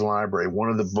books in his library. One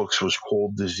of the books was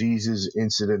called Diseases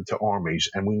Incident to Armies.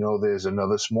 And we know there's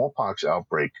another smallpox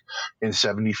outbreak in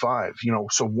 75.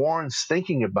 So Warren's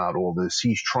thinking about all this.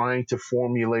 He's trying to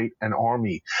formulate an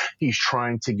army. He's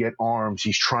trying to get arms.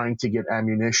 He's trying to get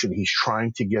ammunition. He's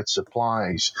trying to get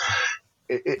supplies.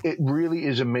 It really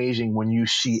is amazing when you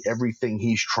see everything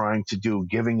he's trying to do,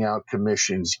 giving out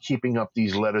commissions, keeping up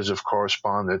these letters of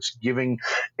correspondence, giving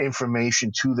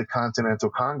information to the Continental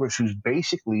Congress, who's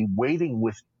basically waiting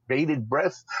with bated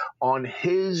breath on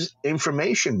his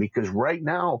information, because right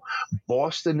now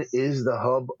Boston is the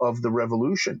hub of the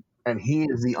revolution, and he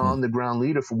is the on-the-ground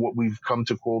leader for what we've come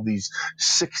to call these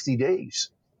 60 days.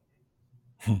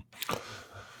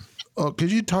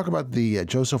 Could you talk about the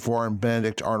Joseph Warren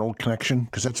Benedict Arnold connection?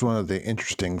 Because that's one of the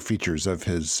interesting features of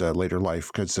his later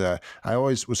life. Because I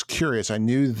always was curious. I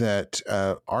knew that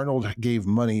Arnold gave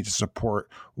money to support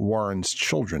Warren's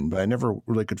children, but I never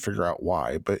really could figure out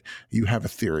why. But you have a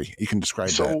theory. You can describe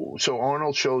that. So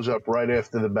Arnold shows up right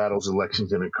after the battles of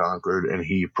Lexington and Concord, and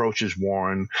he approaches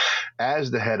Warren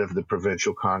as the head of the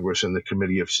Provincial Congress and the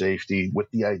Committee of Safety with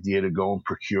the idea to go and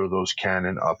procure those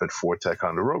cannon up at Fort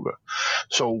Ticonderoga.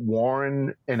 So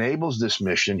Warren enables this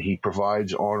mission. He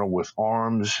provides Arnold with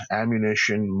arms,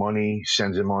 ammunition, money,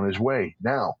 sends him on his way.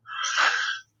 Now,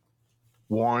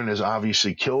 Warren is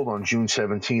obviously killed on June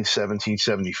 17th,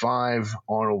 1775.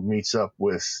 Arnold meets up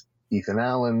with Ethan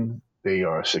Allen. They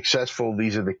are successful.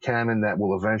 These are the cannon that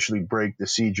will eventually break the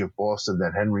siege of Boston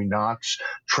that Henry Knox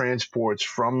transports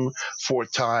from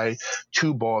Fort Ty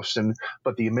to Boston.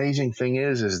 But the amazing thing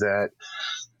is that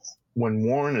when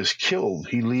Warren is killed,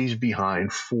 he leaves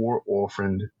behind 4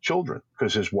 orphaned children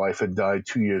because his wife had died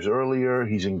 2 years earlier.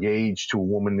 He's engaged to a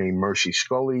woman named Mercy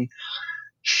Scully.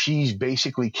 She's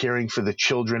basically caring for the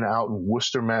children out in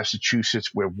Worcester,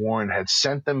 Massachusetts, where Warren had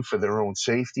sent them for their own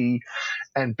safety.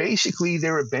 And basically,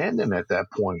 they're abandoned at that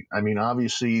point. I mean,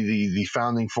 obviously, the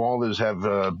founding fathers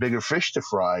have bigger fish to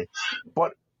fry.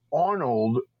 But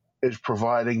Arnold is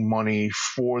providing money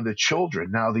for the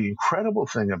children. Now, the incredible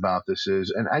thing about this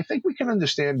is, and I think we can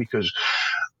understand because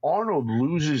Arnold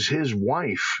loses his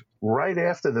wife right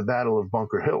after the Battle of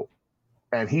Bunker Hill.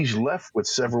 And he's left with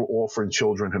several orphan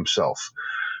children himself.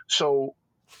 So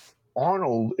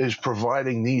Arnold is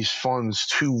providing these funds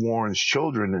to Warren's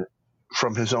children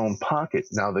from his own pocket.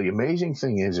 Now, the amazing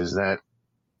thing is that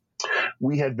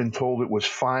we had been told it was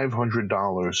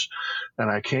 $500,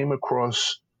 and I came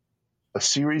across a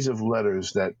series of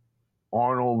letters that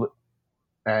Arnold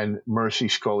and Mercy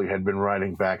Scully had been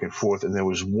writing back and forth. And there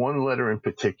was one letter in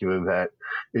particular that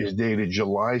is dated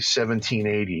July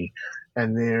 1780,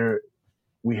 and there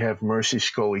we have Mercy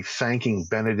Scully thanking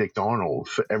Benedict Arnold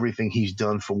for everything he's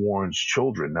done for Warren's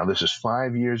children. Now, this is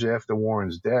 5 years after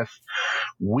Warren's death,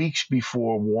 weeks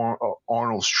before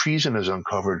Arnold's treason is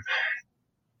uncovered.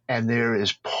 And there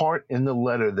is part in the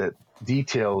letter that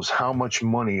details how much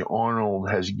money Arnold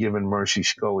has given Mercy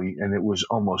Scully, and it was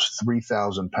almost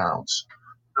 3,000 pounds.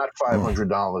 Not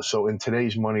 $500. So in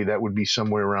today's money, that would be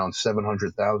somewhere around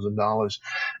 $700,000.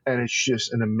 And it's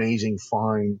just an amazing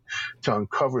find to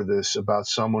uncover this about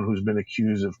someone who's been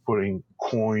accused of putting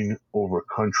coin over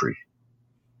country.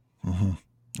 Mm-hmm.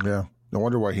 Yeah. No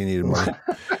wonder why he needed money.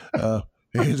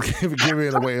 He's giving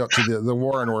it away up to the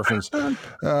Warren orphans.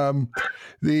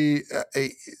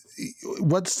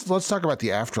 Let's talk about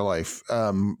the afterlife,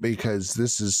 because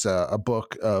this is a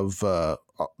book of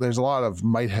there's a lot of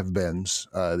might have beens.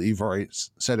 You've already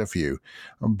said a few,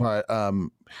 but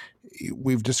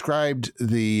we've described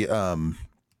the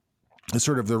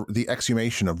sort of the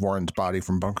exhumation of Warren's body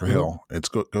from Bunker Hill. It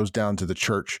goes down to the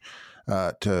church.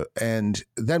 And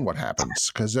then what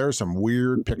happens? Because there are some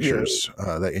weird pictures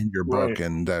that in your book,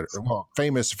 and that are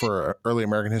famous for early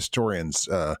American historians.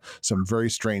 Some very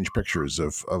strange pictures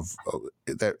of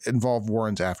that involve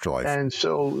Warren's afterlife. And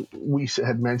so we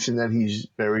had mentioned that he's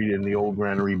buried in the old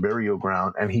granary burial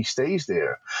ground, and he stays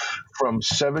there from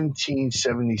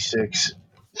 1776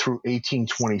 through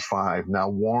 1825. Now,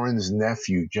 Warren's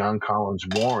nephew, John Collins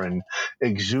Warren,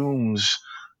 exhumes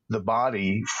the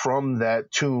body from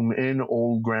that tomb in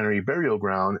Old Granary Burial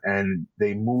Ground, and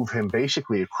they move him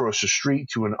basically across the street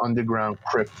to an underground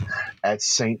crypt at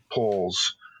St.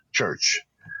 Paul's Church.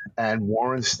 And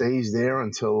Warren stays there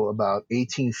until about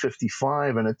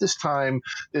 1855. And at this time,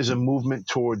 there's a movement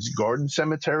towards garden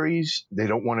cemeteries. They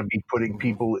don't want to be putting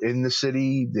people in the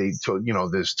city. There's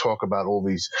talk about all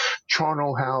these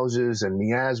charnel houses and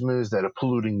miasmas that are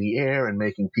polluting the air and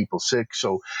making people sick.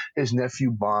 So his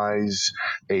nephew buys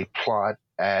a plot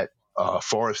at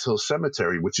Forest Hill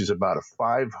Cemetery, which is about a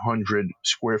 500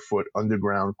 square foot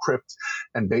underground crypt.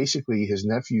 And basically, his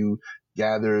nephew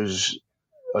gathers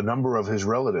a number of his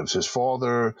relatives, his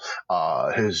father,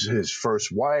 his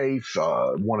first wife,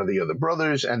 one of the other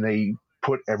brothers, and they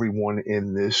put everyone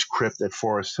in this crypt at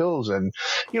Forest Hills. And,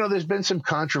 there's been some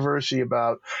controversy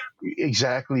about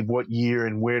exactly what year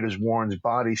and where does Warren's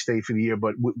body stay for the year,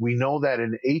 but we know that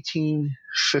in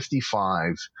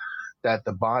 1855, that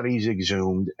the body's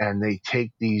exhumed, and they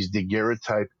take these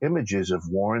daguerreotype images of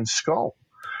Warren's skull.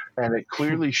 And it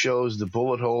clearly shows the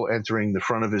bullet hole entering the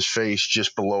front of his face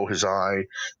just below his eye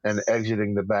and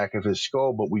exiting the back of his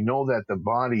skull. But we know that the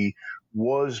body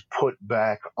was put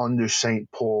back under St.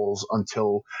 Paul's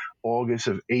until August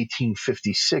of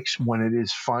 1856, when it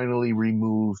is finally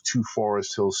removed to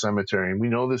Forest Hill Cemetery. And we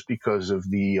know this because of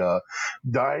the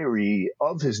diary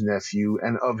of his nephew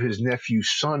and of his nephew's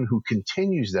son, who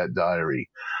continues that diary.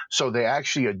 So they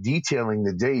actually are detailing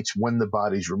the dates when the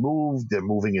body's removed. They're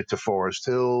moving it to Forest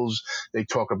Hills. They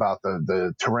talk about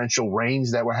the torrential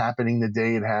rains that were happening the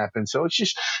day it happened. So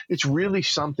it's really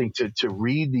something to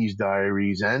read these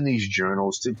diaries and these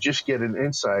journals to just get an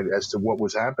insight as to what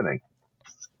was happening.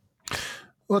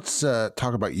 Let's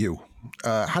talk about you.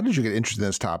 How did you get interested in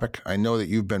this topic? I know that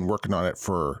you've been working on it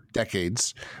for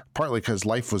decades, partly because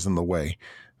life was in the way,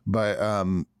 but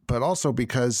also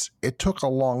because it took a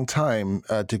long time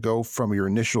to go from your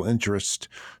initial interest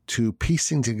to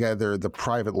piecing together the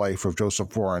private life of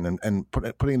Joseph Warren and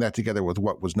putting that together with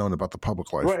what was known about the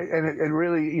public life. Right, and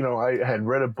really, I had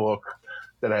read a book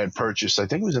that I had purchased, I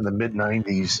think it was in the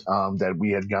mid-90s, that we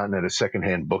had gotten at a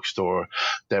secondhand bookstore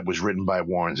that was written by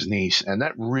Warren's niece. And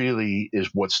that really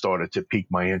is what started to pique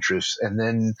my interest. And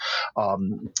then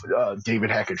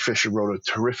David Hackett Fisher wrote a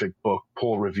terrific book,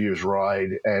 Paul Revere's Ride.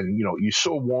 And, you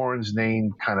saw Warren's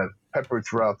name kind of peppered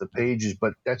throughout the pages,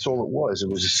 but that's all it was. It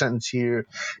was a sentence here.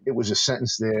 It was a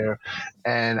sentence there.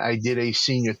 And I did a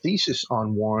senior thesis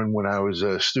on Warren when I was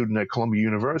a student at Columbia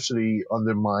University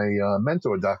under my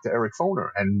mentor, Dr. Eric Foner.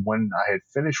 And when I had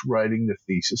finished writing the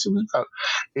thesis, it was about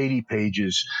 80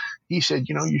 pages. He said,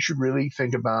 you should really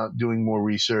think about doing more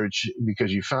research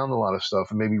because you found a lot of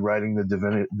stuff, and maybe writing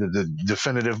the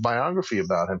definitive biography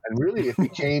about him. And really it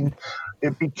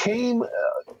became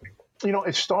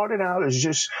it started out as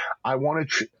just, I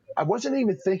wasn't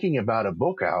even thinking about a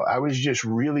book out. I was just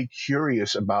really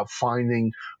curious about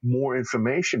finding more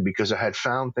information because I had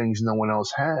found things no one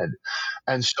else had.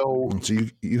 And so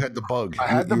you had the bug. I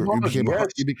had the bug.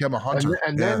 You became a hunter.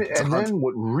 And then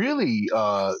what really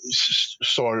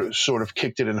sort of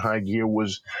kicked it in high gear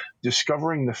was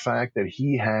discovering the fact that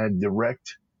he had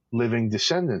direct living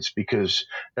descendants, because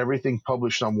everything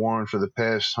published on Warren for the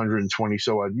past 120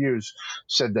 so odd years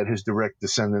said that his direct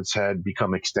descendants had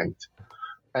become extinct.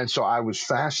 And so I was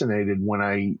fascinated when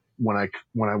I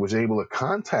was able to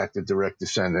contact the direct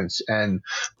descendants, and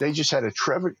they just had a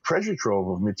treasure trove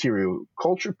of material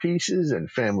culture pieces and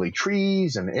family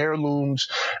trees and heirlooms.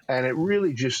 And it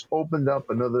really just opened up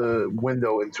another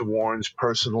window into Warren's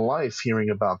personal life, hearing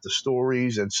about the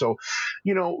stories. And so,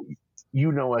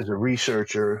 as a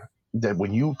researcher, that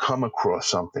when you come across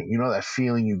something, that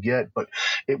feeling you get, but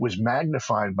it was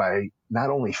magnified by not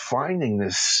only finding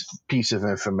this piece of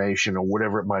information or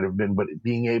whatever it might have been, but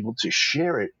being able to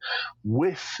share it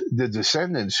with the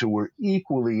descendants who were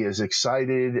equally as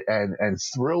excited and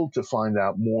thrilled to find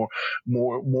out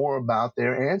more about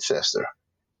their ancestor.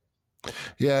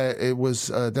 Yeah, it was.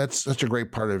 That's such a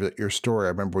great part of your story. I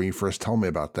remember when you first told me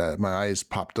about that, my eyes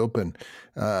popped open.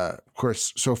 Of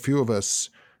course, so few of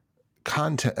us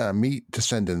meet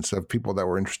descendants of people that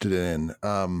we're interested in.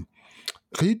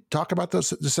 Can you talk about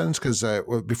those descendants? Because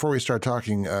before we start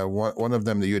talking, one of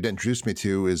them that you had introduced me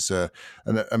to is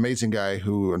an amazing guy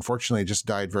who unfortunately just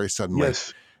died very suddenly.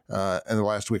 Yes. In the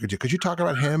last week or two. Could you talk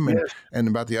about him and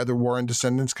about the other Warren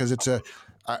descendants? Because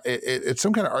it's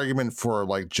some kind of argument for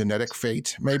like genetic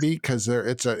fate, maybe, because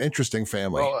it's an interesting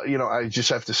family. Well, I just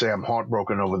have to say I'm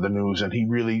heartbroken over the news. And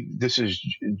this is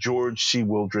George C.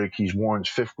 Wildrick. He's Warren's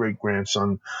fifth great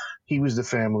grandson. He was the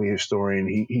family historian.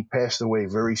 He passed away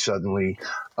very suddenly.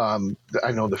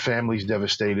 I know the family's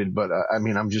devastated, but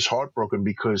I'm just heartbroken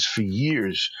because for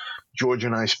years, George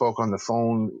and I spoke on the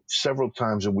phone several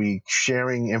times a week,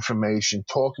 sharing information,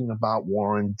 talking about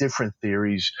Warren, different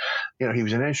theories. He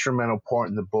was an instrumental part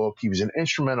in the book. He was an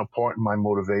instrumental part in my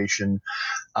motivation.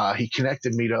 He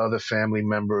connected me to other family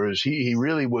members. He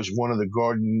really was one of the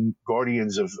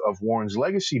guardians of Warren's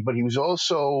legacy, but he was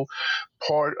also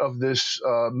part of this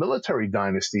military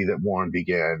dynasty that Warren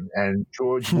began. And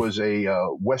George was a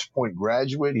West Point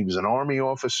graduate. He was an Army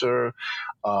officer.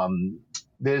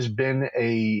 There's been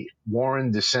a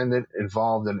Warren descendant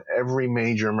involved in every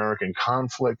major American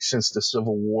conflict since the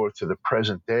Civil War to the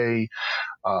present day.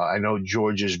 I know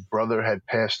George's brother had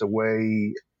passed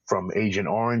away from Agent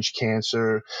Orange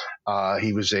cancer.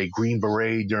 He was a Green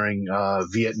Beret during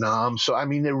Vietnam. So,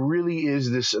 there really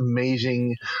is this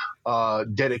amazing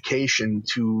dedication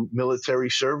to military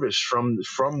service from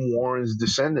Warren's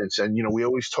descendants. And, we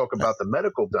always talk about the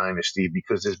medical dynasty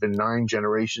because there's been 9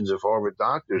 generations of Harvard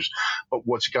doctors. But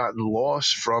what's gotten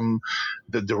lost from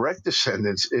the direct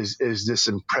descendants is this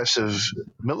impressive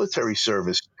military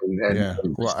service.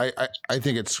 Well, I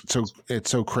think it's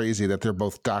so crazy that they're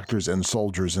both doctors and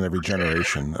soldiers in every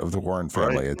generation of the Warren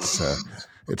family. Right.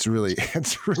 It's really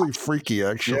freaky,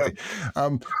 actually. Yeah.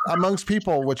 Amongst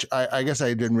people, which I guess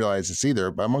I didn't realize this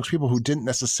either, but amongst people who didn't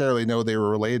necessarily know they were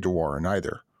related to Warren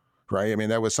either. Right.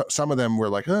 That was some of them were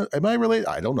like, am I related?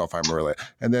 I don't know if I'm related.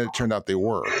 And then it turned out they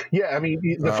were. Yeah.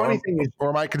 The funny thing is, or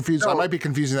am I confused? No, I might be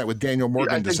confusing that with Daniel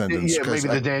Morgan descendants. Maybe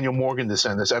the Daniel Morgan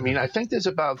descendants. I think there's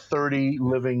about 30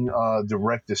 living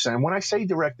direct descendants. When I say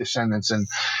direct descendants, and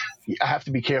I have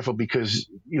to be careful because,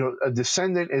 a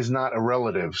descendant is not a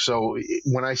relative. So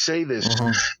when I say this,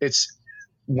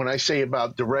 when I say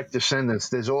about direct descendants,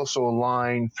 there's also a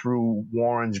line through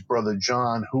Warren's brother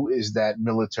John, who is that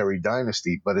military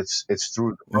dynasty, but it's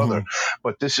through the brother.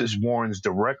 But this is Warren's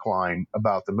direct line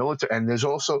about the military. And there's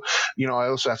also, I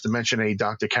also have to mention a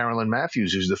Dr. Carolyn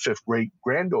Matthews, who's the fifth great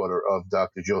granddaughter of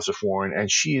Dr. Joseph Warren, and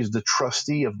she is the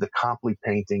trustee of the Copley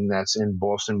painting that's in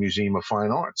Boston Museum of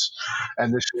Fine Arts.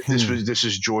 And this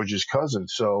is George's cousin.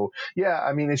 So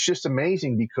it's just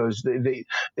amazing because they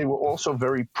were also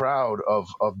very proud of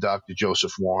Dr.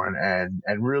 Joseph Warren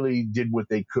and really did what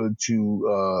they could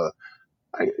to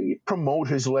promote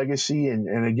his legacy.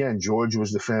 And again, George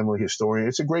was the family historian.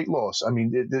 It's a great loss.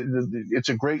 It's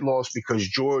a great loss because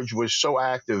George was so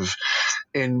active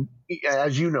in,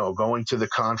 as you know, going to the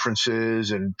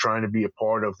conferences and trying to be a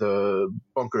part of the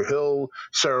Bunker Hill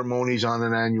ceremonies on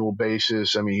an annual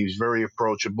basis. He's very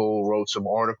approachable, wrote some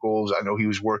articles. I know he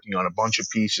was working on a bunch of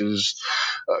pieces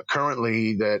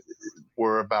currently that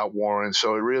were about Warren.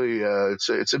 So it really,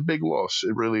 it's a big loss.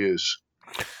 It really is.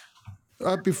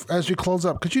 As we close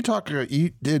up, could you talk?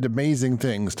 You did amazing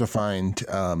things to find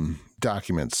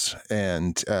documents,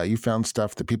 and you found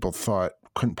stuff that people thought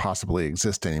couldn't possibly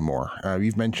exist anymore.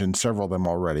 You've mentioned several of them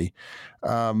already.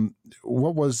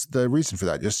 What was the reason for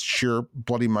that? Just sheer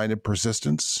bloody-minded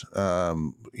persistence?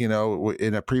 In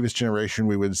a previous generation,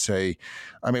 we would say,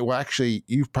 actually,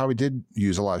 you probably did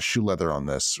use a lot of shoe leather on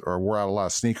this or wore out a lot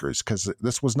of sneakers because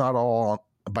this was not all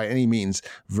by any means.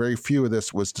 Very few of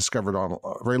this was discovered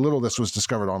very little of this was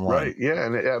discovered online. Right. Yeah.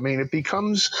 And it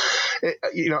becomes,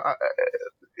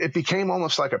 it became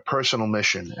almost like a personal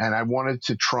mission. And I wanted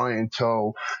to try and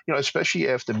tell, especially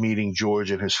after meeting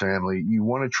George and his family, you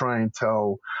want to try and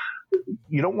tell,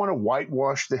 you don't want to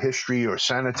whitewash the history or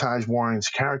sanitize Warren's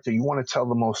character. You want to tell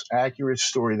the most accurate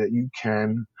story that you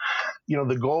can.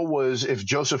 The goal was, if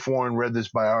Joseph Warren read this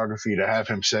biography, to have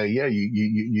him say, yeah,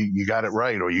 you got it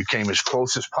right, or you came as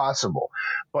close as possible.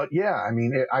 But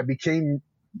I became,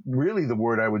 really the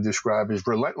word I would describe as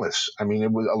relentless.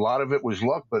 It was, a lot of it was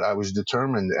luck, but I was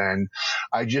determined, and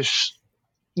I just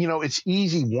it's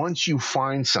easy once you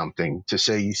find something to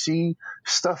say, you see,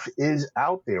 stuff is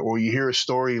out there. Or you hear a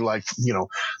story like,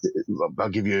 I'll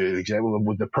give you an example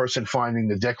with the person finding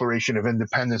the Declaration of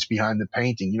Independence behind the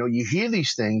painting. You hear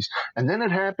these things, and then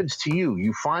it happens to you.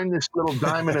 You find this little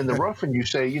diamond in the rough, and you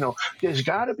say, there's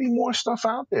got to be more stuff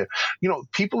out there.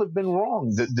 People have been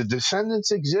wrong. The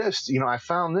descendants exist. I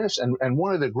found this. And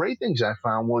one of the great things I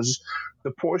found was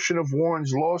the portion of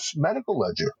Warren's lost medical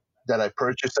ledger that I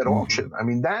purchased at auction. I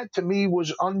mean, that to me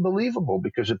was unbelievable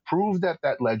because it proved that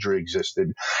ledger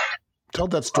existed. Tell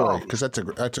that story, because that's a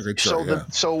great story.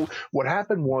 So what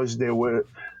happened was there were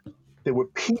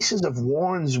pieces of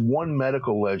Warren's one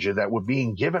medical ledger that were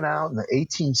being given out in the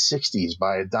 1860s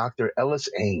by a Dr. Ellis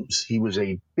Ames. He was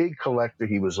a big collector.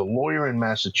 He was a lawyer in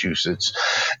Massachusetts.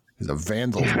 He's a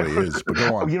vandal, what he is. But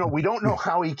go on. We don't know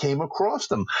how he came across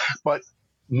them, but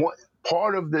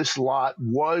part of this lot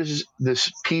was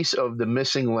this piece of the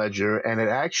missing ledger, and it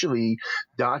actually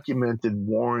documented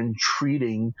Warren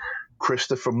treating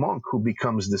Christopher Monk, who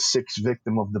becomes the sixth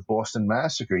victim of the Boston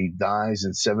Massacre. He dies in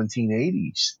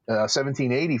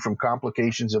 1780 from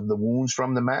complications of the wounds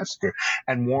from the massacre,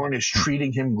 and Warren is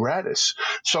treating him gratis.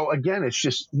 So again, it's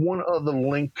just one other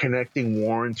link connecting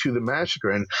Warren to the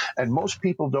massacre, and most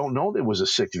people don't know there was a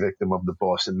sixth victim of the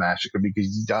Boston Massacre because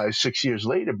he dies 6 years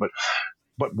later.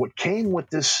 But what came with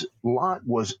this lot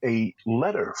was a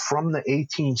letter from the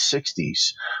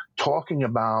 1860s talking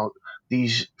about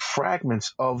these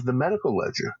fragments of the medical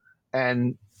ledger.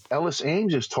 And Ellis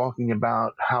Ames is talking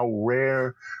about how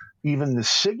rare even the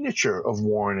signature of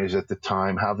Warren is at the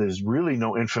time, how there's really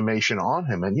no information on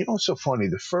him. And it's so funny,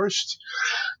 the first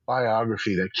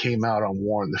biography that came out on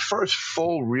Warren, the first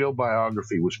full real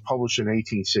biography, was published in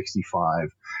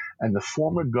 1865. And the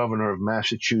former governor of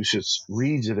Massachusetts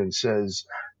reads it and says,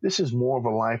 this is more of a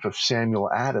life of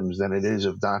Samuel Adams than it is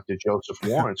of Dr. Joseph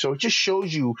Warren. So it just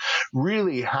shows you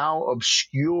really how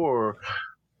obscure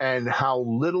and how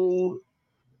little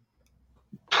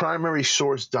primary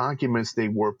source documents they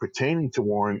were pertaining to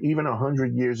Warren, even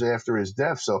 100 years after his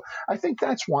death. So I think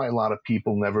that's why a lot of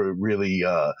people never really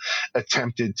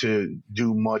attempted to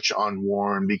do much on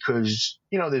Warren, because,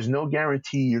 there's no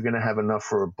guarantee you're going to have enough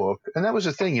for a book. And that was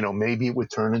the thing, maybe it would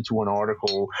turn into an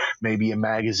article, maybe a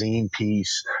magazine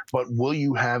piece, but will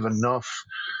you have enough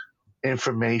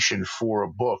information for a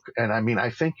book? And I mean,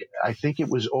 I think it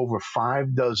was over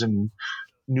 6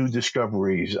 new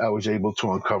discoveries I was able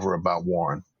to uncover about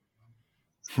Warren.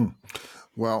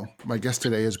 Well, my guest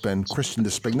today has been Christian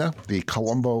Despigna, the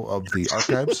Columbo of the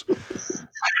archives.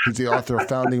 He's the author of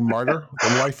Founding Martyr,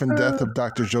 The Life and Death of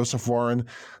Dr. Joseph Warren,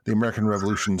 the American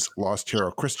Revolution's Lost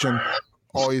Hero. Christian,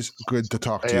 always good to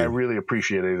talk to you. I really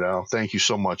appreciate it, Al. Thank you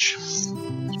so much.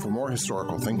 For more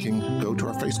historical thinking, go to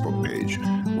our Facebook page,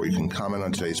 where you can comment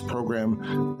on today's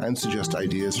program and suggest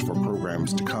ideas for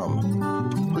programs to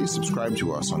come. Please subscribe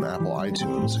to us on Apple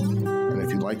iTunes. And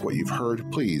if you like what you've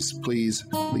heard, please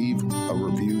leave a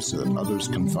review so that others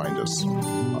can find us.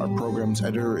 Our program's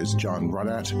editor is John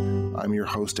Rudat. I'm your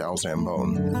host, Al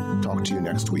Zambone. Talk to you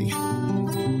next week.